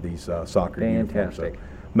that were these soccer uniforms. So,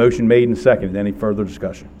 motion made and seconded. Any further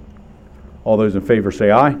discussion? All those in favor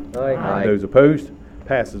say aye. Aye. Those opposed?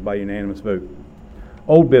 Passes by unanimous vote.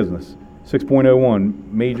 Old business,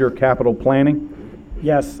 6.01, major capital planning.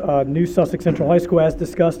 Yes, new Sussex Central High School, as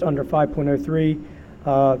discussed under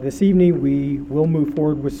 5.03. This evening, we will move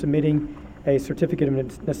forward with submitting a certificate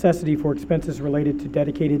of necessity for expenses related to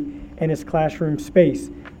dedicated Ennis classroom space.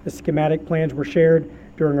 The schematic plans were shared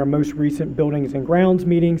during our most recent Buildings and Grounds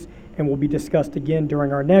meetings and will be discussed again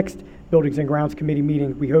during our next Buildings and Grounds Committee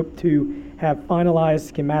meeting. We hope to have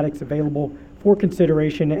finalized schematics available for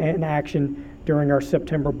consideration and action during our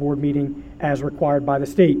September board meeting as required by the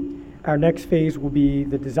state. Our next phase will be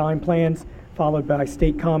the design plans, followed by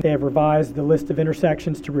state comments. They have revised the list of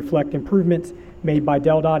intersections to reflect improvements made by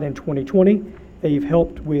DelDOT in 2020. They've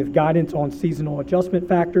helped with guidance on seasonal adjustment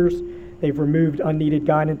factors. They've removed unneeded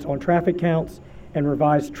guidance on traffic counts and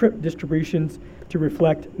revised trip distributions to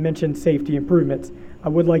reflect mentioned safety improvements. I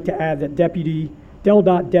would like to add that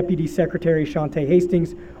DelDOT Deputy Secretary Shantae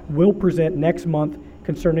Hastings will present next month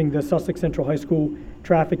concerning the Sussex Central High School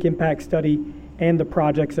traffic impact study and the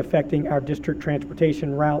projects affecting our district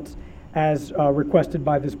transportation routes as requested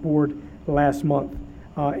by this board last month.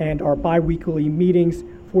 And our bi-weekly meetings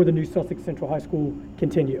for the new Sussex Central High School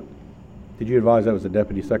continue. Did you advise that was the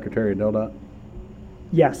Deputy Secretary of DelDOT?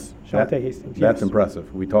 Yes, Shante Hastings, That's yes.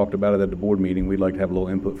 impressive. We talked about it at the board meeting. We'd like to have a little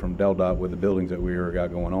input from DelDOT with the buildings that we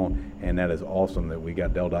got going on, and that is awesome that we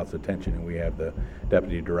got DelDOT's attention and we have the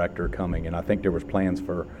deputy director coming. And I think there was plans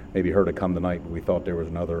for maybe her to come tonight, but we thought there was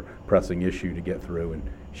another pressing issue to get through, and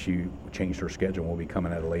she changed her schedule and will be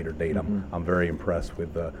coming at a later date. I'm very impressed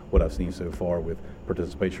with what I've seen so far with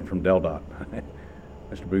participation from DelDOT.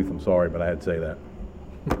 Mr. Booth, I'm sorry, but I had to say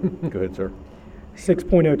that. Go ahead, sir.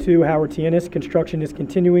 6.02, Howard T. Ennis. Construction is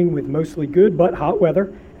continuing with mostly good but hot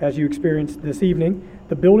weather, as you experienced this evening.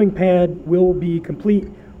 The building pad will be complete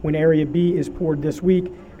when Area B is poured this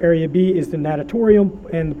week. Area B is the natatorium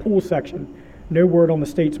and the pool section. No word on the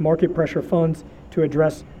state's market pressure funds to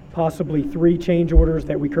address possibly 3 change orders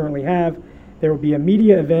that we currently have. There will be a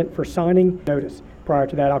media event for signing notice. Prior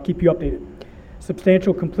to that, I'll keep you updated.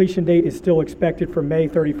 Substantial completion date is still expected for May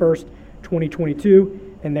 31st, 2022.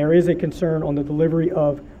 And there is a concern on the delivery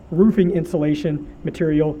of roofing insulation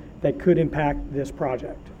material that could impact this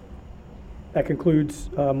project. That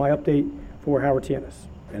concludes my update for Howard T. Ennis.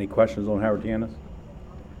 Any questions on Howard T. Ennis?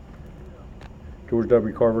 George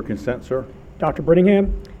W. Carver, consent, sir. Dr.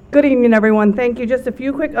 Brittingham. Good evening, everyone. Thank you. Just a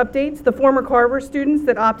few quick updates. The former Carver students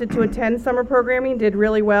that opted to attend summer programming did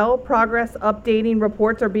really well. Progress updating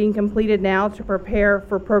reports are being completed now to prepare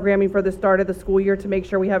for programming for the start of the school year to make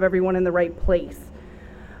sure we have everyone in the right place.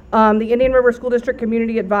 The Indian River School District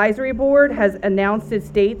Community Advisory Board has announced its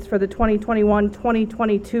dates for the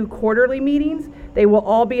 2021-2022 quarterly meetings. They will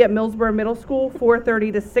all be at Millsboro Middle School,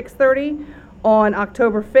 4:30 to 6:30 on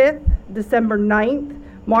October 5th, December 9th,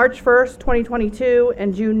 March 1st, 2022,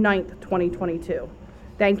 and June 9th, 2022.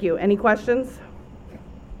 Thank you. Any questions?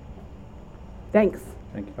 Thanks.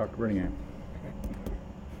 Thank you, Dr. Brittingham.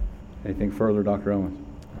 Anything further, Dr. Owens?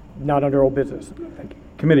 Not under old business. Thank you.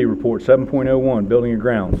 Committee report 7.01, Building and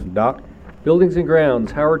Grounds. Doc? Buildings and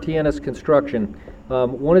Grounds, Howard T. Ennis Construction.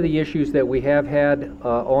 One of the issues that we have had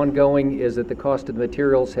ongoing is that the cost of the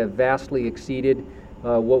materials have vastly exceeded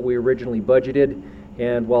what we originally budgeted.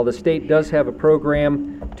 And while the state does have a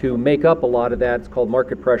program to make up a lot of that, it's called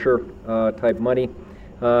market pressure type money,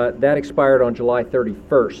 that expired on July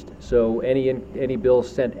 31st. So any bills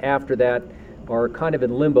sent after that are kind of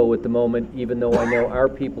in limbo at the moment, even though I know our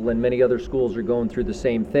people and many other schools are going through the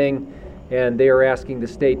same thing, and they are asking the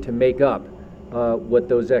state to make up what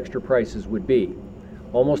those extra prices would be.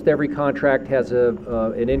 Almost every contract has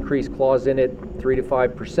an increase clause in it, 3 to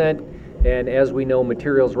 5%, and as we know,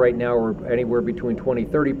 materials right now are anywhere between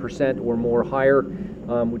 20-30% or more higher,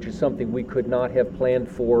 which is something we could not have planned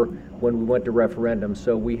for when we went to referendum.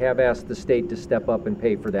 So we have asked the state to step up and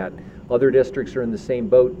pay for that. Other districts are in the same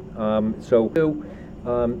boat,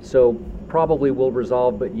 so probably will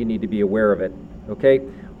resolve, but you need to be aware of it, okay?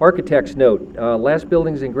 Architect's note, last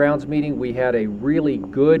Buildings and Grounds meeting, we had a really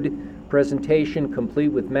good presentation, complete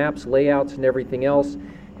with maps, layouts, and everything else.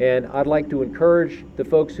 And I'd like to encourage the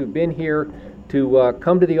folks who've been here to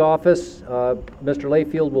come to the office. Mr.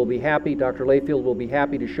 Layfield will be happy, Dr. Layfield will be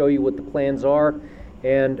happy to show you what the plans are.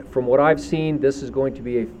 And from what I've seen, this is going to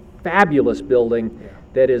be a fabulous building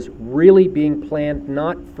that is really being planned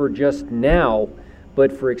not for just now,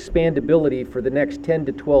 but for expandability for the next 10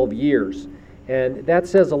 to 12 years. And that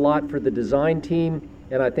says a lot for the design team,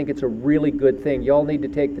 and I think it's a really good thing. Y'all need to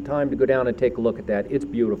take the time to go down and take a look at that. It's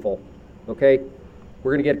beautiful, okay?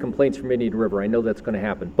 We're going to get complaints from Indian River. I know that's going to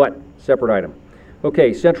happen, but separate item.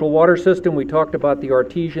 Okay, central water system, we talked about the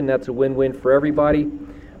Artesian. That's a win-win for everybody.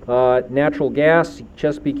 Natural gas,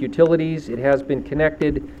 Chesapeake Utilities, it has been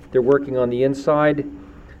connected. They're working on the inside.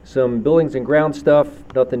 Some buildings and ground stuff,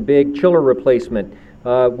 nothing big. Chiller replacement.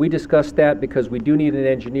 We discussed that because we do need an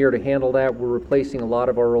engineer to handle that. We're replacing a lot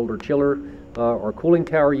of our older chiller, our cooling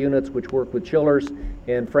tower units, which work with chillers,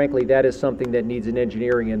 and frankly, that is something that needs an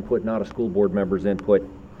engineering input, not a school board member's input.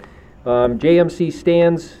 JMC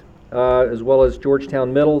stands, as well as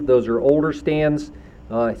Georgetown Middle, those are older stands,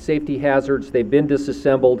 safety hazards. They've been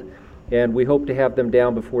disassembled, and we hope to have them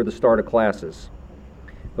down before the start of classes.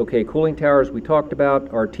 Okay, cooling towers we talked about,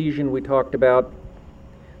 Artesian we talked about.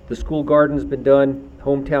 The school garden's been done,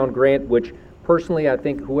 hometown grant, which personally I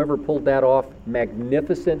think whoever pulled that off,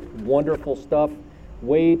 magnificent, wonderful stuff.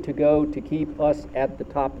 Way to go to keep us at the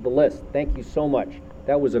top of the list. Thank you so much.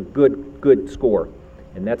 That was a good score.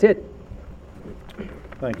 And that's it.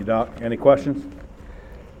 Thank you, Doc. Any questions?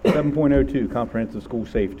 7.02, Comprehensive School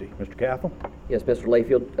Safety. Mr. Cathell? Yes, Mr.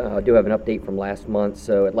 Layfield, I do have an update from last month.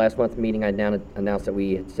 So at last month's meeting, I announced that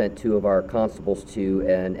we had sent 2 of our constables to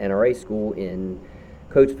an NRA school in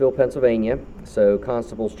Coatesville, Pennsylvania. So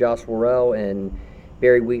Constables Josh Worrell and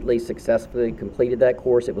Barry Wheatley successfully completed that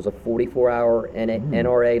course. It was a 44-hour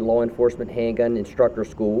NRA law enforcement handgun instructor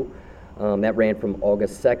school. That ran from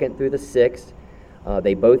August 2nd through the 6th.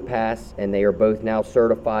 They both passed, and they are both now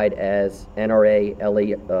certified as NRA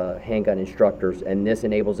LE handgun instructors, and this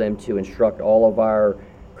enables them to instruct all of our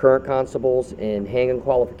current constables in handgun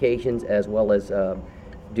qualifications, as well as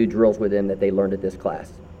do drills with them that they learned at this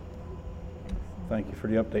class. Thank you for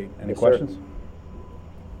the update. Any Yes, sir. questions?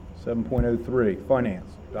 7.03, Finance.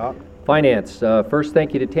 Doc? Finance. First,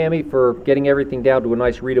 thank you to Tammy for getting everything down to a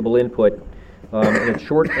nice readable input. And it's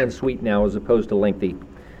short and sweet now as opposed to lengthy.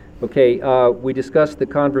 Okay, we discussed the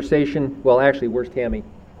conversation. Well, actually, where's Tammy?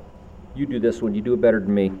 You do this one. You do it better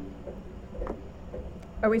than me.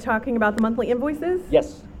 Are we talking about the monthly invoices?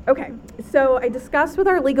 Yes. Okay, so I discussed with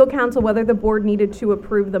our legal counsel whether the board needed to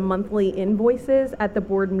approve the monthly invoices at the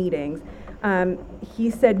board meetings. He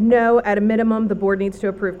said no, at a minimum, the board needs to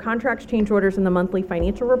approve contracts, change orders, and the monthly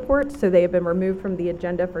financial reports, so they have been removed from the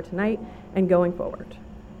agenda for tonight and going forward.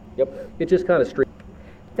 Yep. It just kind of straight.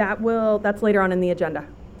 That's later on in the agenda,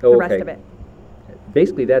 Oh, the rest okay. of it.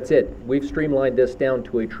 Basically, that's it. We've streamlined this down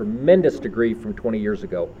to a tremendous degree from 20 years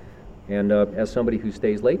ago. And as somebody who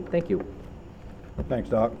stays late, thank you. Thanks,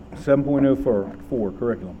 Doc. 7.04,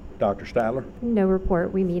 Curriculum. Dr. Stadler? No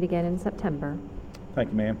report. We meet again in September. Thank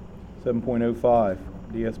you, ma'am. 7.05,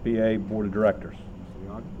 DSBA Board of Directors.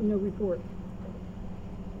 No report.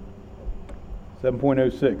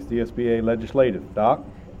 7.06, DSBA Legislative. Doc?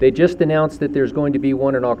 They just announced that there's going to be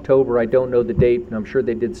one in October. I don't know the date, and I'm sure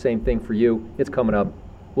they did the same thing for you. It's coming up.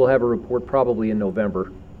 We'll have a report probably in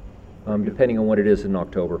November, depending on what it is in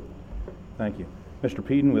October. Thank you. Mr.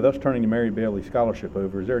 Peden, with us turning the Mary Bailey Scholarship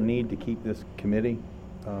over, is there a need to keep this committee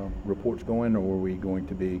reports going, or are we going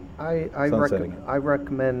to be sunsetting it? I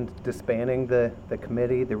recommend disbanding the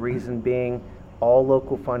committee. The reason being, all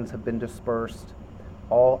local funds have been dispersed.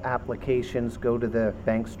 All applications go to the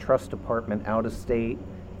bank's trust department out of state.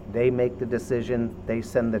 They make the decision, they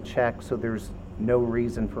send the check, so there's no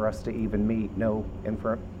reason for us to even meet, no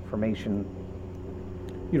information.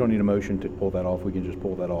 You don't need a motion to pull that off. We can just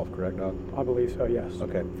pull that off, correct, Doc? I believe so, yes.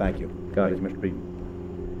 Okay, thank you. Got Thank you, Mr. Peden.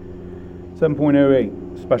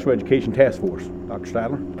 7.08, Special Education Task Force. Dr.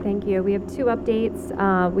 Stadler? Thank you. We have two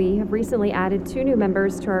updates. We have recently added two new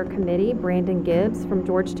members to our committee, Brandon Gibbs from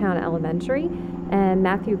Georgetown Elementary and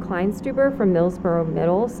Matthew Kleinstuber from Millsboro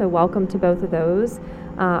Middle. So welcome to both of those.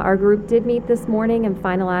 Our group did meet this morning and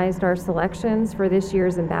finalized our selections for this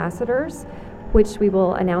year's ambassadors, which we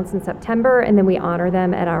will announce in September, and then we honor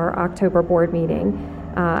them at our October board meeting.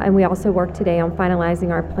 And we also worked today on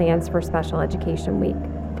finalizing our plans for Special Education Week.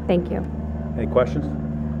 Thank you. Any questions?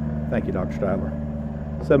 Thank you, Dr. Stadler.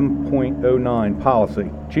 7.09,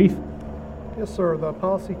 Policy. Chief? Yes, sir. The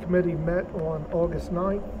policy committee met on August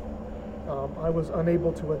 9th. I was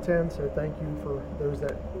unable to attend, so thank you for those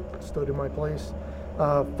that stood in my place.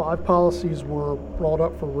 5 policies were brought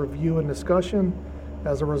up for review and discussion.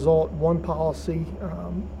 As a result, one policy,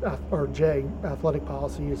 or J, athletic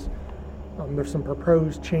policies, there's some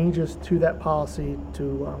proposed changes to that policy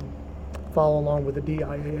to follow along with the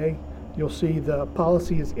DIAA. You'll see the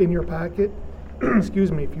policy is in your packet.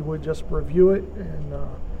 Excuse me, if you would just review it, and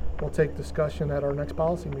we'll take discussion at our next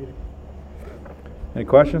policy meeting. Any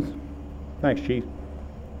questions? Thanks, Chief.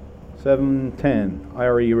 7.10,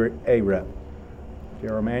 IREA Rep.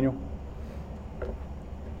 J.R. Emanuel?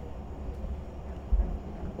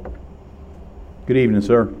 Good evening,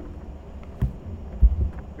 sir.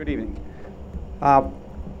 Good evening. I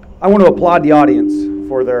want to applaud the audience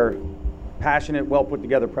for their passionate, well put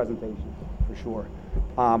together presentation, for sure.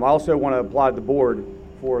 I also want to applaud the board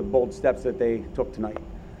for the bold steps that they took tonight.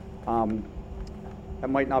 That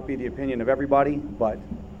might not be the opinion of everybody, but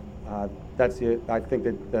that's it. I think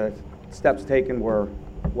that the steps taken were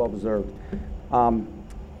well deserved.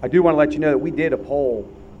 I do want to let you know that we did a poll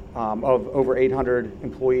of over 800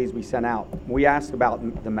 employees we sent out. We asked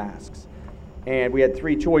about the masks, and we had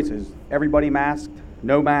 3 choices: everybody masked,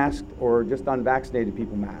 no masked, or just unvaccinated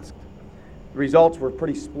people masked. The results were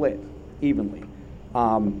pretty split evenly.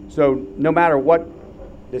 So no matter what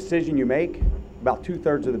decision you make, about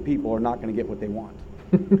 2/3 of the people are not going to get what they want.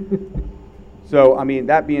 So, I mean,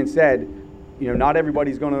 that being said, not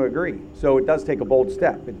everybody's going to agree. So it does take a bold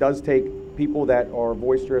step. It does take people that are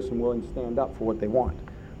boisterous and willing to stand up for what they want.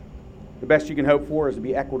 The best you can hope for is to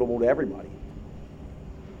be equitable to everybody.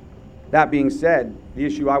 That being said, the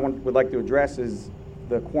issue I would like to address is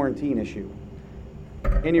the quarantine issue.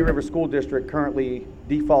 Indian River School District currently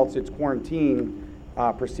defaults its quarantine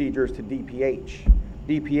procedures to DPH.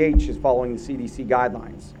 DPH is following the CDC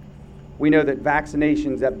guidelines. We know that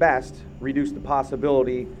vaccinations at best reduce the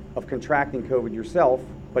possibility of contracting COVID yourself,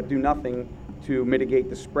 but do nothing to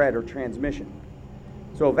mitigate the spread or transmission.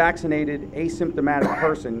 So a vaccinated, asymptomatic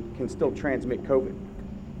person can still transmit COVID.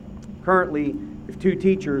 Currently, if two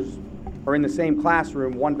teachers are in the same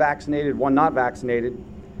classroom, one vaccinated, one not vaccinated,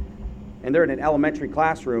 and they're in an elementary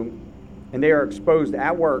classroom and they are exposed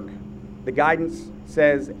at work, the guidance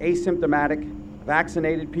says asymptomatic,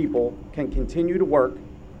 vaccinated people can continue to work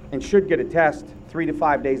and should get a test 3 to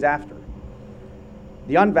 5 days after.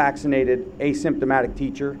 The unvaccinated, asymptomatic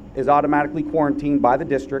teacher is automatically quarantined by the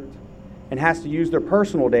district and has to use their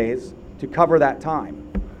personal days to cover that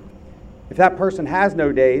time. If that person has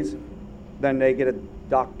no days, then they get a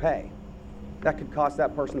dock pay. That could cost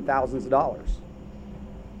that person thousands of dollars.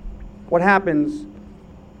 What happens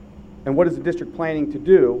and what is the district planning to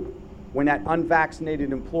do when that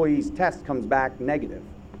unvaccinated employee's test comes back negative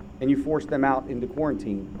and you force them out into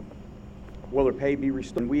quarantine? Will their pay be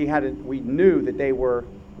restored? We knew that they were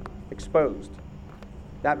exposed.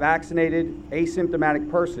 That vaccinated, asymptomatic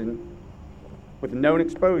person with known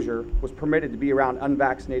exposure was permitted to be around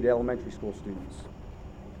unvaccinated elementary school students.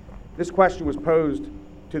 This question was posed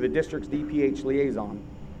to the district's DPH liaison,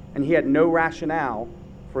 and he had no rationale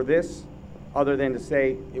for this other than to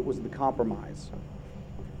say it was the compromise.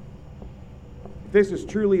 If this is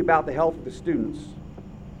truly about the health of the students,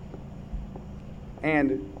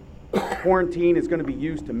 and quarantine is going to be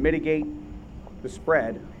used to mitigate the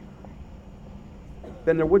spread,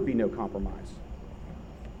 then there would be no compromise.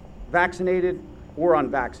 Vaccinated or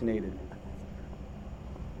unvaccinated.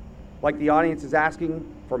 Like the audience is asking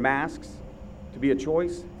for masks to be a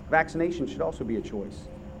choice, vaccination should also be a choice.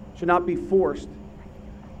 Should not be forced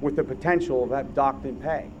with the potential of that docked in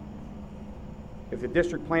pay. If the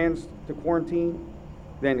district plans to quarantine,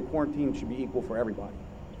 then the quarantine should be equal for everybody.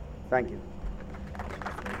 Thank you.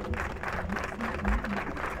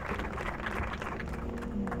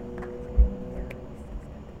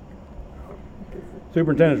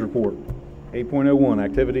 Superintendent's report, 8.01,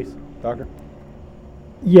 activities. Doctor?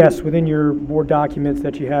 Yes, within your board documents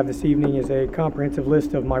that you have this evening is a comprehensive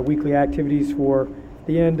list of my weekly activities for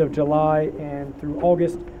the end of July and through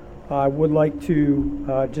August. I would like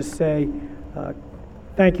to just say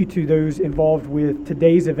thank you to those involved with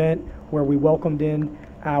today's event where we welcomed in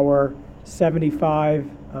our 75,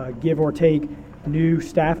 give or take, new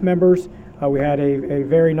staff members. We had a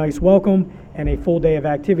very nice welcome and a full day of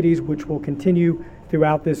activities which will continue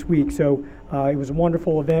throughout this week. So it was a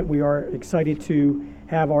wonderful event. We are excited to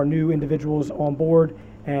have our new individuals on board,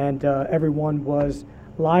 and everyone was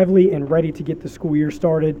lively and ready to get the school year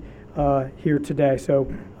started here today.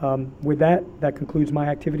 So with that concludes my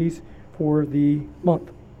activities for the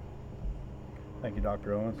month. Thank you,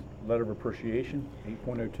 Dr. Owens. Letter of appreciation,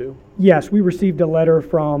 8.02. Yes, we received a letter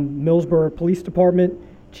from Millsboro Police Department,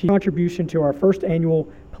 contribution to our first annual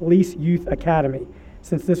Police Youth Academy.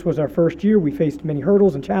 Since this was our first year, we faced many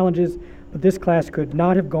hurdles and challenges, but this class could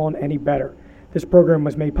not have gone any better. This program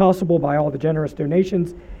was made possible by all the generous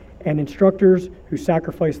donations and instructors who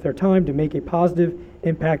sacrificed their time to make a positive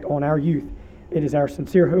impact on our youth. It is our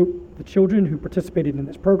sincere hope the children who participated in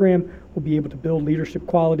this program will be able to build leadership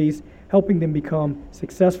qualities, helping them become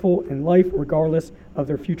successful in life regardless of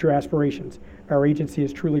their future aspirations. Our agency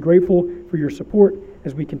is truly grateful for your support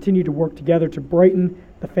as we continue to work together to brighten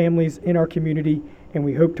the families in our community, and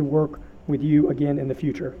we hope to work with you again in the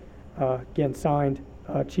future. Again, signed,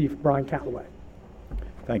 Chief Brian Calloway.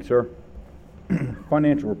 Thanks, sir.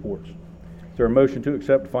 Financial reports. Is there a motion to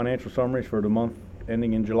accept financial summaries for the month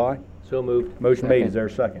ending in July? So moved. Motion made. Is there a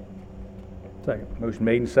second? Second. Motion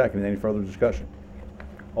made and seconded. Any further discussion?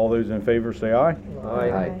 All those in favor say aye.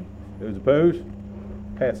 Aye. Those opposed?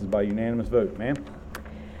 Passes by unanimous vote. Ma'am?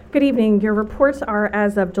 Good evening. Your reports are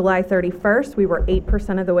as of July 31st. We were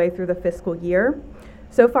 8% of the way through the fiscal year.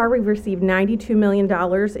 So far, we've received $92 million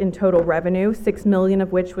in total revenue, $6 million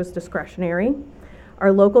of which was discretionary.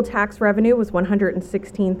 Our local tax revenue was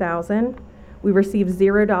 $116,000. We received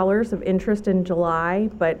 $0 of interest in July,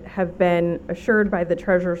 but have been assured by the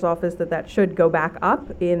Treasurer's Office that that should go back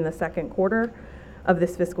up in the second quarter of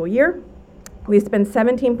this fiscal year. We spent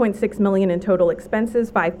 $17.6 million in total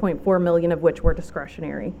expenses, $5.4 million of which were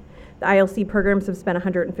discretionary. The ILC programs have spent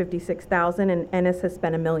 $156,000 and Ennis has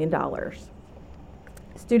spent $1 million.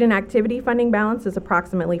 Student activity funding balance is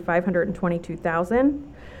approximately $522,000.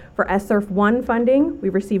 For SSERF 1 funding, we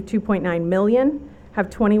received $2.9 million, have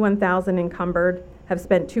 $21,000 encumbered, have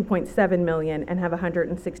spent $2.7 million, and have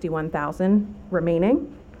 $161,000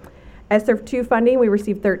 remaining. SSERF 2 funding, we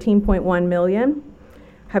received $13.1 million,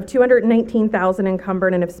 have $219,000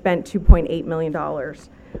 encumbered, and have spent $2.8 million.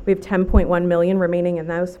 We have $10.1 million remaining in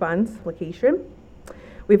those funds, location.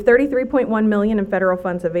 We have $33.1 million in federal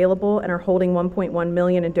funds available and are holding $1.1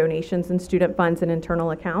 million in donations and student funds and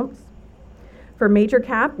internal accounts. For major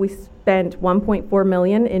cap, we spent $1.4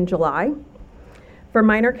 million in July. For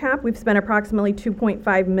minor cap, we've spent approximately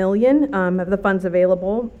 $2.5 million of the funds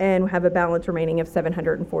available and have a balance remaining of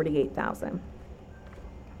 $748,000.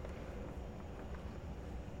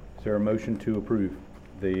 Is there a motion to approve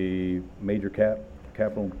the major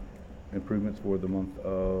capital improvements for the month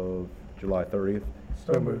of July 30th?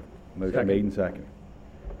 So moved. Motion made and seconded.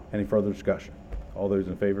 Any further discussion? All those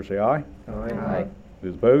in favor say aye. Aye.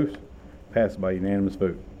 Those opposed? Passed by unanimous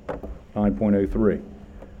vote. 9.03,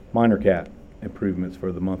 minor cap improvements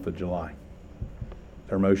for the month of July. Is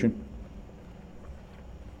there a motion?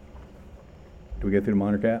 Do we get through the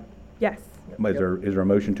minor cap? Yes. Is there a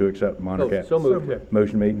motion to accept the minor cap? So moved.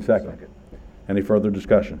 Motion made and seconded. Any further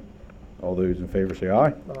discussion? All those in favor say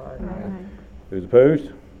aye. Aye. Those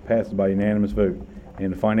opposed? Passes by unanimous vote.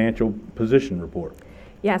 And the financial position report.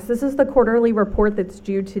 Yes, this is the quarterly report that's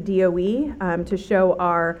due to DOE to show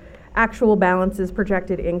our actual balances,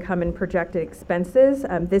 projected income, and projected expenses.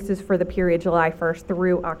 This is for the period July 1st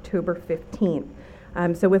through October 15th.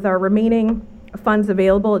 So with our remaining funds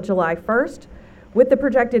available at July 1st, with the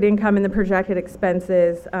projected income and the projected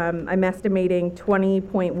expenses, I'm estimating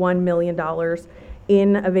 $20.1 million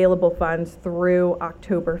in available funds through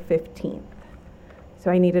October 15th.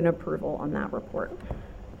 So I need an approval on that report.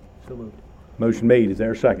 So moved. Motion made. Is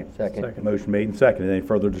there a second? Second. Motion made and seconded. Any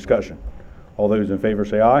further discussion? All those in favor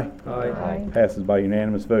say aye. Aye. Passes by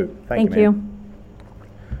unanimous vote. Thank you, ma'am.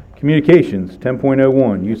 Communications,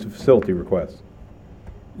 10.01, use of facility requests.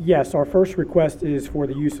 Yes, our first request is for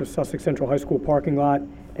the use of Sussex Central High School parking lot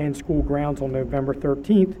and school grounds on November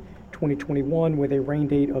 13th, 2021, with a rain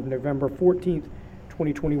date of November 14th,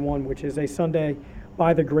 2021, which is a Sunday,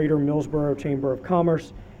 by the Greater Millsboro Chamber of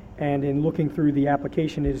Commerce. And in looking through the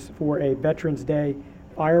application is for a Veterans Day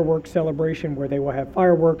fireworks celebration where they will have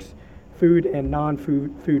fireworks, food and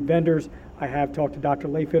non-food vendors. I have talked to Dr.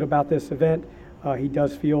 Layfield about this event. He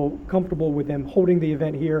does feel comfortable with them holding the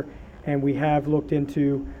event here, and we have looked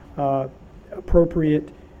into appropriate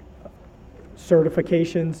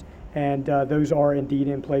certifications, and those are indeed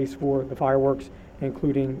in place for the fireworks,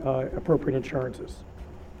 including appropriate insurances.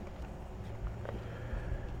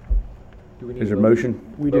 Do we need Is there a vote?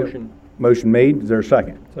 motion? We do. Motion. Motion made. Is there a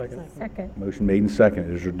second? Second. Motion made and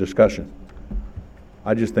seconded. Is there discussion?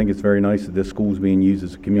 I just think it's very nice that this school is being used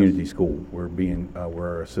as a community school.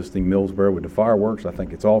 We're assisting Millsboro with the fireworks. I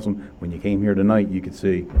think it's awesome. When you came here tonight, you could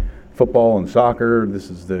see football and soccer. This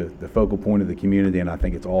is the focal point of the community, and I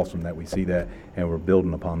think it's awesome that we see that, and we're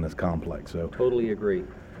building upon this complex. So, Totally agree.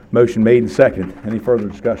 motion made and seconded. Any further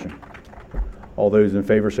discussion? All those in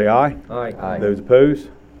favor say aye. Aye. Those opposed?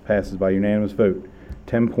 Passes by unanimous vote.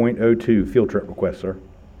 10.02, field trip request, sir.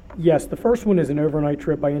 Yes, the first one is an overnight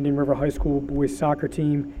trip by Indian River High School boys soccer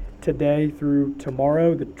team today through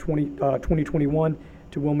tomorrow, the 2021,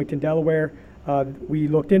 to Wilmington, Delaware. We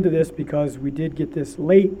looked into this because we did get this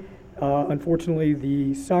late. Unfortunately,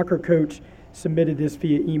 the soccer coach submitted this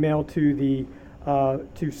via email to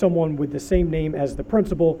someone with the same name as the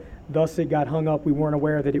principal. Thus, it got hung up. We weren't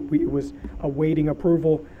aware that it was awaiting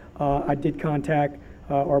approval. I did contact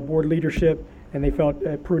our board leadership, and they felt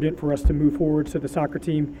prudent for us to move forward, so the soccer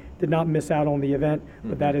team did not miss out on the event,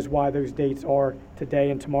 but that is why those dates are today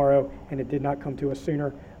and tomorrow, and it did not come to us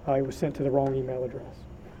sooner. It was sent to the wrong email address.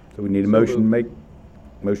 So we need a motion to make.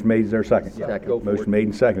 Motion made. Is there a second? Second. Go for Motion it. made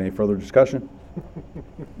and seconded. Any further discussion?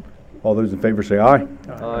 All those in favor say aye.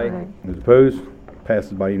 Aye. Those opposed?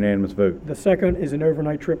 Passes by unanimous vote. The second is an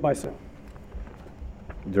overnight trip by Sun.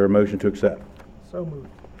 Is there a motion to accept? So moved.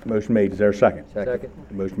 Motion made. Is there a second? Second.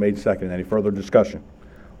 Motion made and seconded. Any further discussion?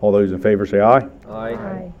 All those in favor say aye.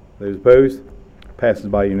 Aye. Those opposed? Passes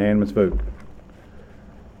by unanimous vote.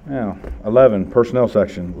 Now, 11, personnel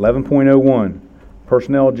section. 11.01,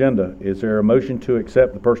 personnel agenda. Is there a motion to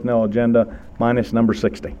accept the personnel agenda minus number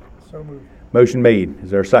 60? So moved. Motion made. Is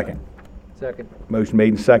there a second? Second. Motion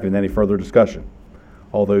made and seconded. Any further discussion?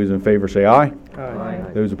 All those in favor say aye. Aye.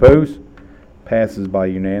 Those opposed? Passes by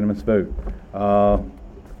unanimous vote.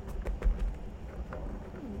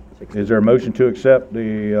 Is there a motion to accept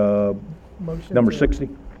the Motion number to- 60?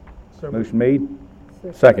 So moved. Motion made?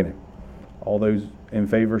 Seconded. All those in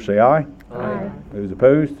favor say aye. Aye. Those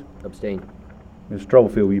opposed? Abstain. Mr.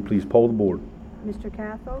 Troublefield, will you please poll the board? Mr.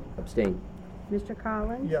 Cathell? Abstain. Mr.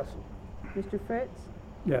 Collins? Yes. Mr. Fritz?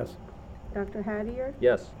 Yes. Dr. Hattier?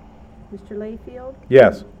 Yes. Mr. Layfield?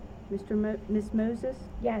 Yes. Ms. Moses?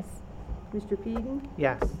 Yes. Mr. Peden?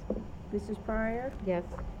 Yes. Mrs. Pryor? Yes.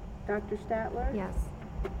 Dr. Statler? Yes.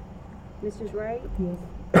 Mrs. Wright?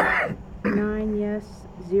 Yes. 9 yes,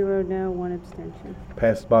 0 no, 1 abstention.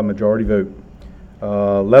 Passes by majority vote.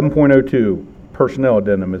 11.02, personnel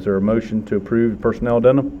addendum. Is there a motion to approve the personnel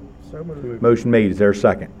addendum? So moved. Motion made. Is there a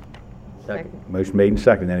second? Second. Motion made and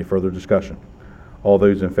seconded. Any further discussion? All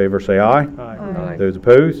those in favor say aye. Aye. Those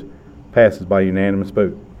opposed? Passes by unanimous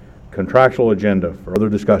vote. Contractual agenda for other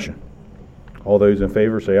discussion. All those in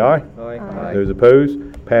favor say aye. Aye. Those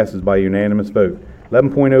opposed? Passes by unanimous vote.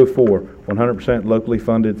 11.04, 100% locally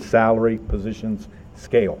funded salary positions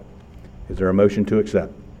scale. Is there a motion to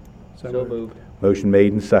accept? So moved. Motion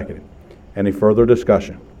made and seconded. Any further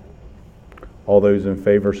discussion? All those in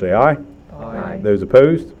favor say aye. Aye. Those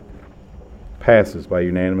opposed? Passes by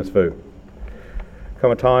unanimous vote.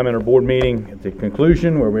 Come a time in our board meeting at the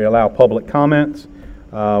conclusion where we allow public comments.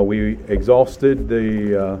 We exhausted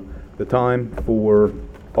the time for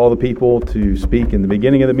all the people to speak in the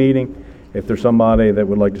beginning of the meeting. If there's somebody that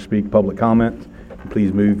would like to speak public comment,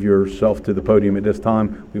 please move yourself to the podium at this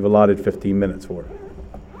time. We've allotted 15 minutes for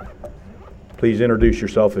it. Please introduce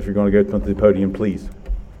yourself if you're going to go to the podium, please.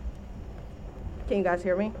 Can you guys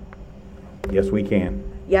hear me? Yes, we can.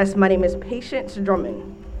 Yes, my name is Patience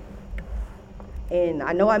Drummond. And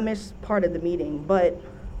I know I missed part of the meeting, but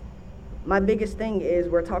my biggest thing is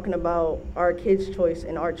we're talking about our kids' choice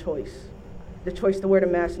and our choice. The choice to wear the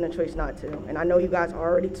mask and the choice not to. And I know you guys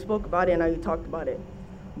already spoke about it and I know you talked about it.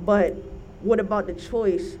 But what about the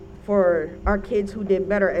choice for our kids who did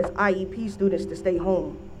better as IEP students to stay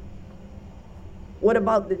home? What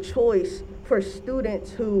about the choice for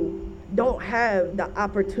students who don't have the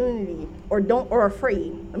opportunity or are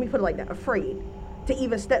afraid, let me put it like that, afraid to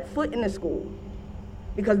even step foot in the school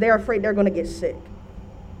because they're afraid they're gonna get sick?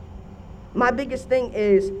 My biggest thing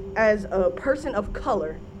is, as a person of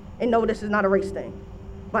color, and no, this is not a race thing,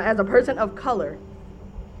 but as a person of color,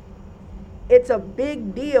 it's a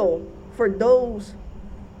big deal for those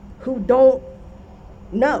who don't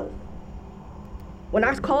know. When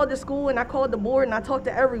I called the school and I called the board and I talked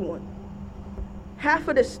to everyone, half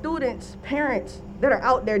of the students' parents that are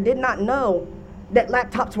out there did not know that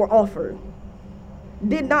laptops were offered,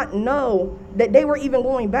 did not know that they were even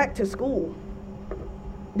going back to school,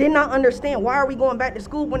 did not understand why are we going back to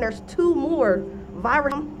school when there's 2 more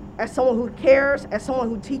viruses. As someone who cares, as someone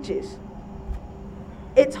who teaches,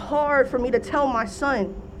 it's hard for me to tell my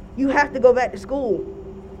son, you have to go back to school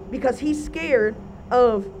because he's scared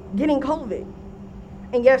of getting COVID.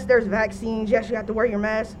 And yes, there's vaccines. Yes, you have to wear your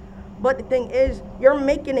mask. But the thing is, you're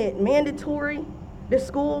making it mandatory. The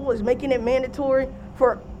school is making it mandatory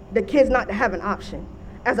for the kids not to have an option,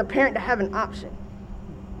 as a parent to have an option.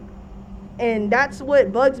 And that's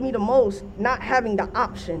what bugs me the most, not having the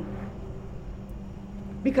option.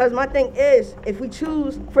 Because my thing is, if we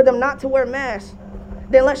choose for them not to wear masks,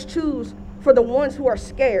 then let's choose for the ones who are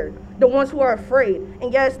scared, the ones who are afraid.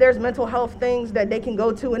 And yes, there's mental health things that they can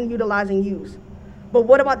go to and utilize and use. But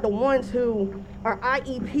what about the ones who are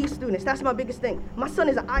IEP students? That's my biggest thing. My son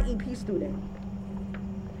is an IEP student.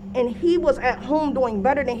 And he was at home doing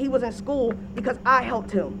better than he was in school because I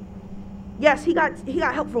helped him. Yes, he got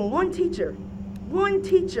help from one teacher. One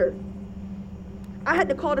teacher. I had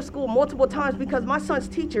to call the school multiple times because my son's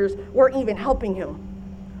teachers weren't even helping him.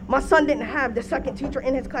 My son didn't have the second teacher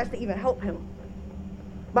in his class to even help him.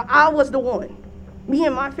 But I was the one. Me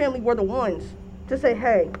and my family were the ones to say,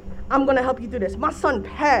 hey, I'm gonna help you through this. My son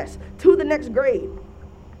passed to the next grade.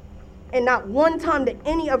 And not one time did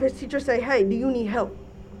any of his teachers say, hey, do you need help?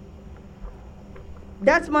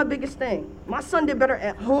 That's my biggest thing. My son did better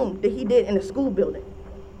at home than he did in the school building.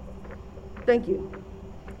 Thank you.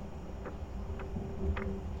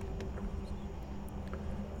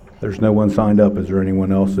 There's no one signed up. Is there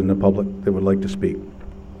anyone else in the public that would like to speak?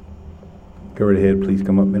 Go right ahead. Please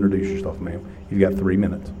come up and introduce yourself, ma'am. You've got 3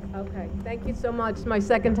 minutes. Okay, thank you so much. It's my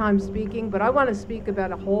second time speaking, but I want to speak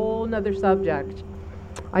about a whole nother subject.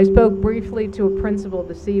 I spoke briefly to a principal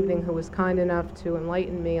this evening who was kind enough to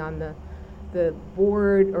enlighten me on the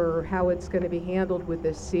board or how it's going to be handled with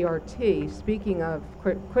this CRT. Speaking of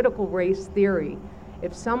critical race theory,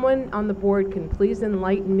 if someone on the board can please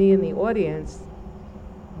enlighten me in the audience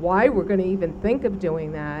why we're going to even think of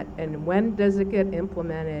doing that, and when does it get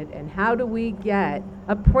implemented, and how do we get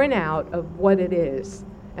a printout of what it is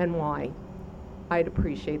and why. I'd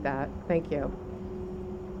appreciate that. Thank you.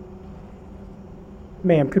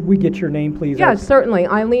 Ma'am, could we get your name, please? Yes, certainly.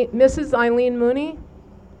 Mrs. Eileen Mooney.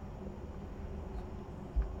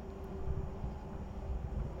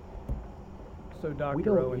 So, Dr. We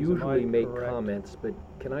don't Owens, am I usually make correct? comments, but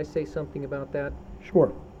can I say something about that?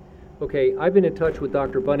 Sure. Okay, I've been in touch with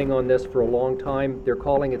Dr. Bunning on this for a long time. They're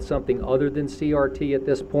calling it something other than CRT at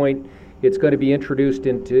this point. It's going to be introduced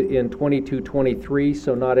in 22-23,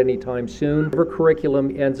 so not anytime soon. Whatever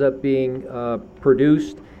curriculum ends up being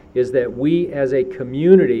produced is that we as a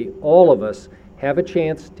community, all of us, have a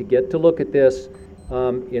chance to get to look at this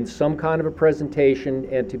in some kind of a presentation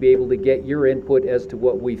and to be able to get your input as to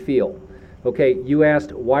what we feel. Okay, you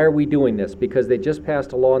asked, why are we doing this? Because they just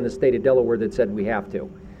passed a law in the state of Delaware that said we have to.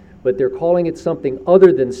 But they're calling it something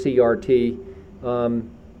other than CRT.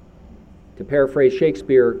 To paraphrase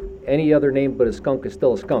Shakespeare, any other name but a skunk is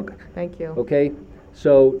still a skunk. Thank you. Okay?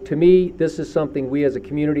 So to me, this is something we as a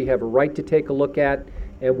community have a right to take a look at,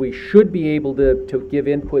 and we should be able to give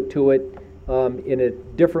input to it in a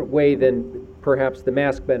different way than perhaps the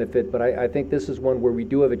mask benefit. But I think this is one where we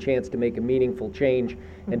do have a chance to make a meaningful change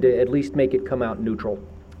and to at least make it come out neutral.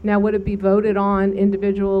 Now, would it be voted on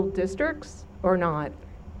individual districts or not?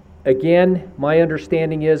 Again, my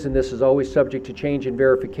understanding is, and this is always subject to change and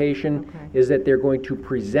verification, is that they're going to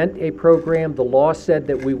present a program. The law said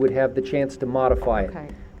that we would have the chance to modify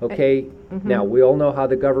it. Okay? Now, we all know how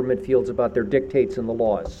the government feels about their dictates and the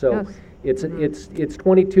laws. So it's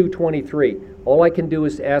 22-23. All I can do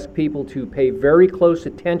is ask people to pay very close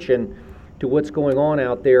attention to what's going on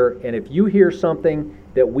out there. And if you hear something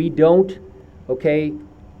that we don't, okay,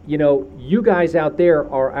 you know, you guys out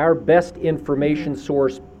there are our best information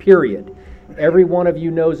source, period. Every one of you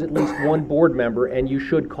knows at least one board member, and you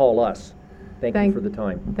should call us. Thank you for the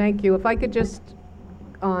time. Thank you. If I could just,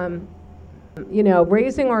 you know,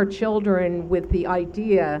 raising our children with the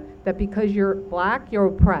idea that because you're black, you're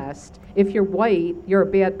oppressed. If you're white, you're a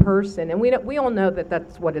bad person. And we all know that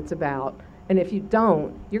that's what it's about. And if you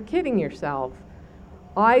don't, you're kidding yourself.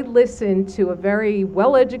 I listened to a very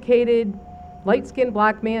well-educated, light-skinned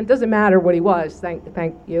black man, doesn't matter what he was,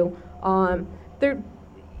 thank you.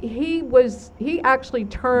 He actually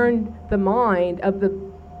turned the mind of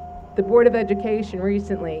the Board of Education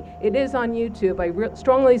recently. It is on YouTube. I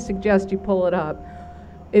strongly suggest you pull it up.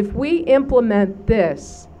 If we implement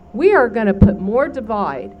this, we are going to put more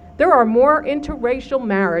divide. There are more interracial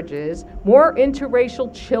marriages, more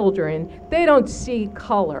interracial children. They don't see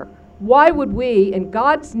color. Why would we, in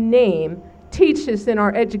God's name, teach this in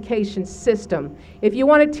our education system? If you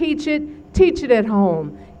want to teach it at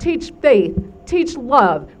home. Teach faith, teach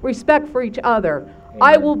love, respect for each other. Amen.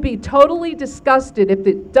 I will be totally disgusted if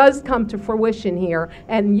it does come to fruition here,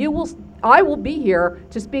 and I will be here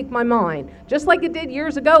to speak my mind, just like it did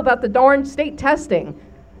years ago about the darn state testing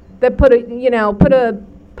that put a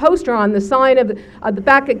poster on the sign of the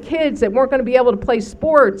back of kids that weren't going to be able to play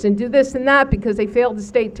sports and do this and that because they failed the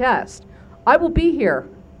state test. I will be here.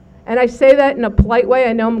 And I say that in a polite way.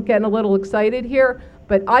 I know I'm getting a little excited here,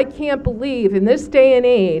 but I can't believe in this day and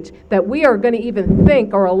age that we are going to even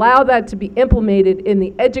think or allow that to be implemented in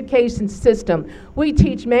the education system. We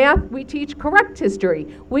teach math, we teach correct history,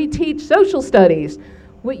 we teach social studies,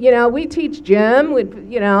 we teach gym,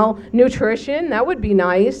 nutrition, that would be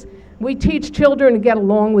nice. We teach children to get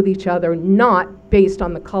along with each other, not based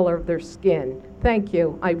on the color of their skin. Thank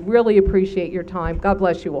you. I really appreciate your time. God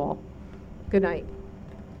bless you all. Good night.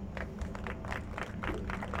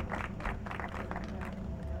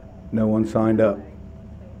 No one signed up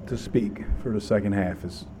to speak for the second half.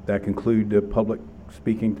 Does that conclude the public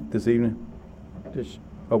speaking this evening?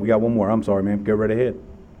 We got one more. I'm sorry, ma'am. Go right ahead.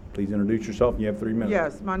 Please introduce yourself. You have 3 minutes.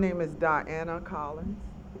 Yes, my name is Diana Collins.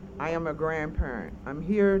 I am a grandparent. I'm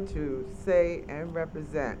here to say and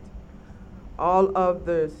represent all of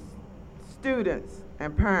the students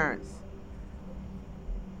and parents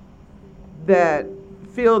that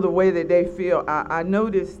feel the way that they feel. I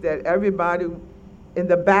noticed that everybody in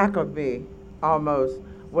the back of me almost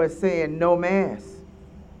was saying no mask,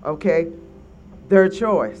 okay? Their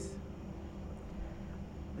choice.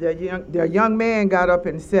 The young man got up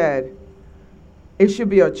and said, it should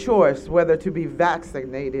be a choice whether to be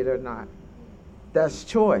vaccinated or not. That's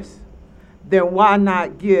choice. Then why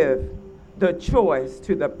not give the choice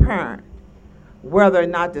to the parent whether or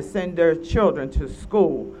not to send their children to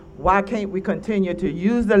school? Why can't we continue to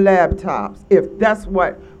use the laptops if that's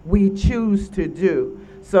what we choose to do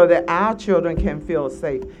so that our children can feel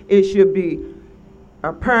safe? It should be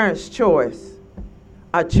a parent's choice,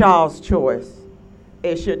 a child's choice.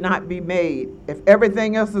 It should not be made. If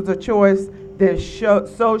everything else is a choice, then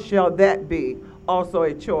so shall that be also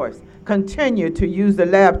a choice. Continue to use the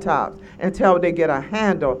laptops until they get a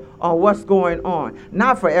handle on what's going on.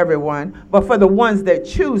 Not for everyone, but for the ones that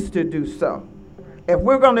choose to do so. If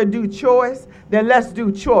we're going to do choice, then let's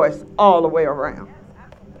do choice all the way around.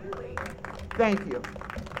 Thank you.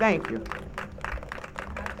 Thank you.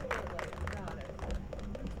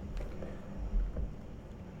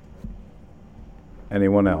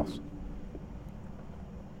 Anyone else?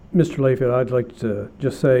 Mr. Layfield, I'd like to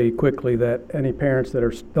just say quickly that all the parents that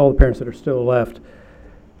are still left,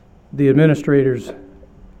 the administrators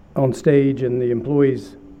on stage and the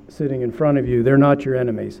employees sitting in front of you, they're not your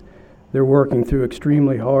enemies. They're working through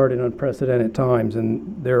extremely hard and unprecedented times,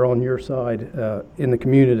 and they're on your side in the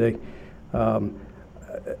community.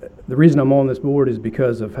 The reason I'm on this board is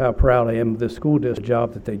because of how proud I am of this school district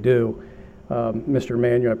job that they do. Mr.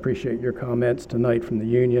 Emanuel, I appreciate your comments tonight from the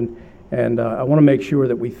union, and I want to make sure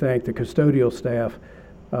that we thank the custodial staff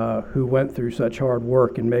who went through such hard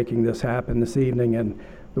work in making this happen this evening, and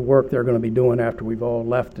the work they're going to be doing after we've all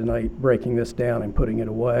left tonight, breaking this down and putting it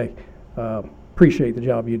away. Appreciate the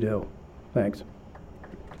job you do. Thanks.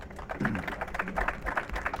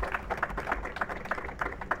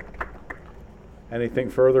 Anything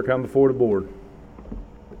further come before the board?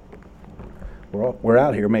 We're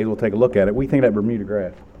out here, may as well take a look at it. We think that Bermuda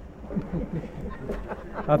grass.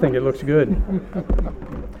 I think it looks good.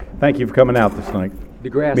 Thank you for coming out this night. The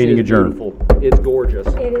grass Meeting is adjourned. beautiful. It's gorgeous.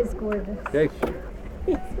 It is gorgeous. Okay.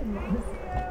 It's a mess.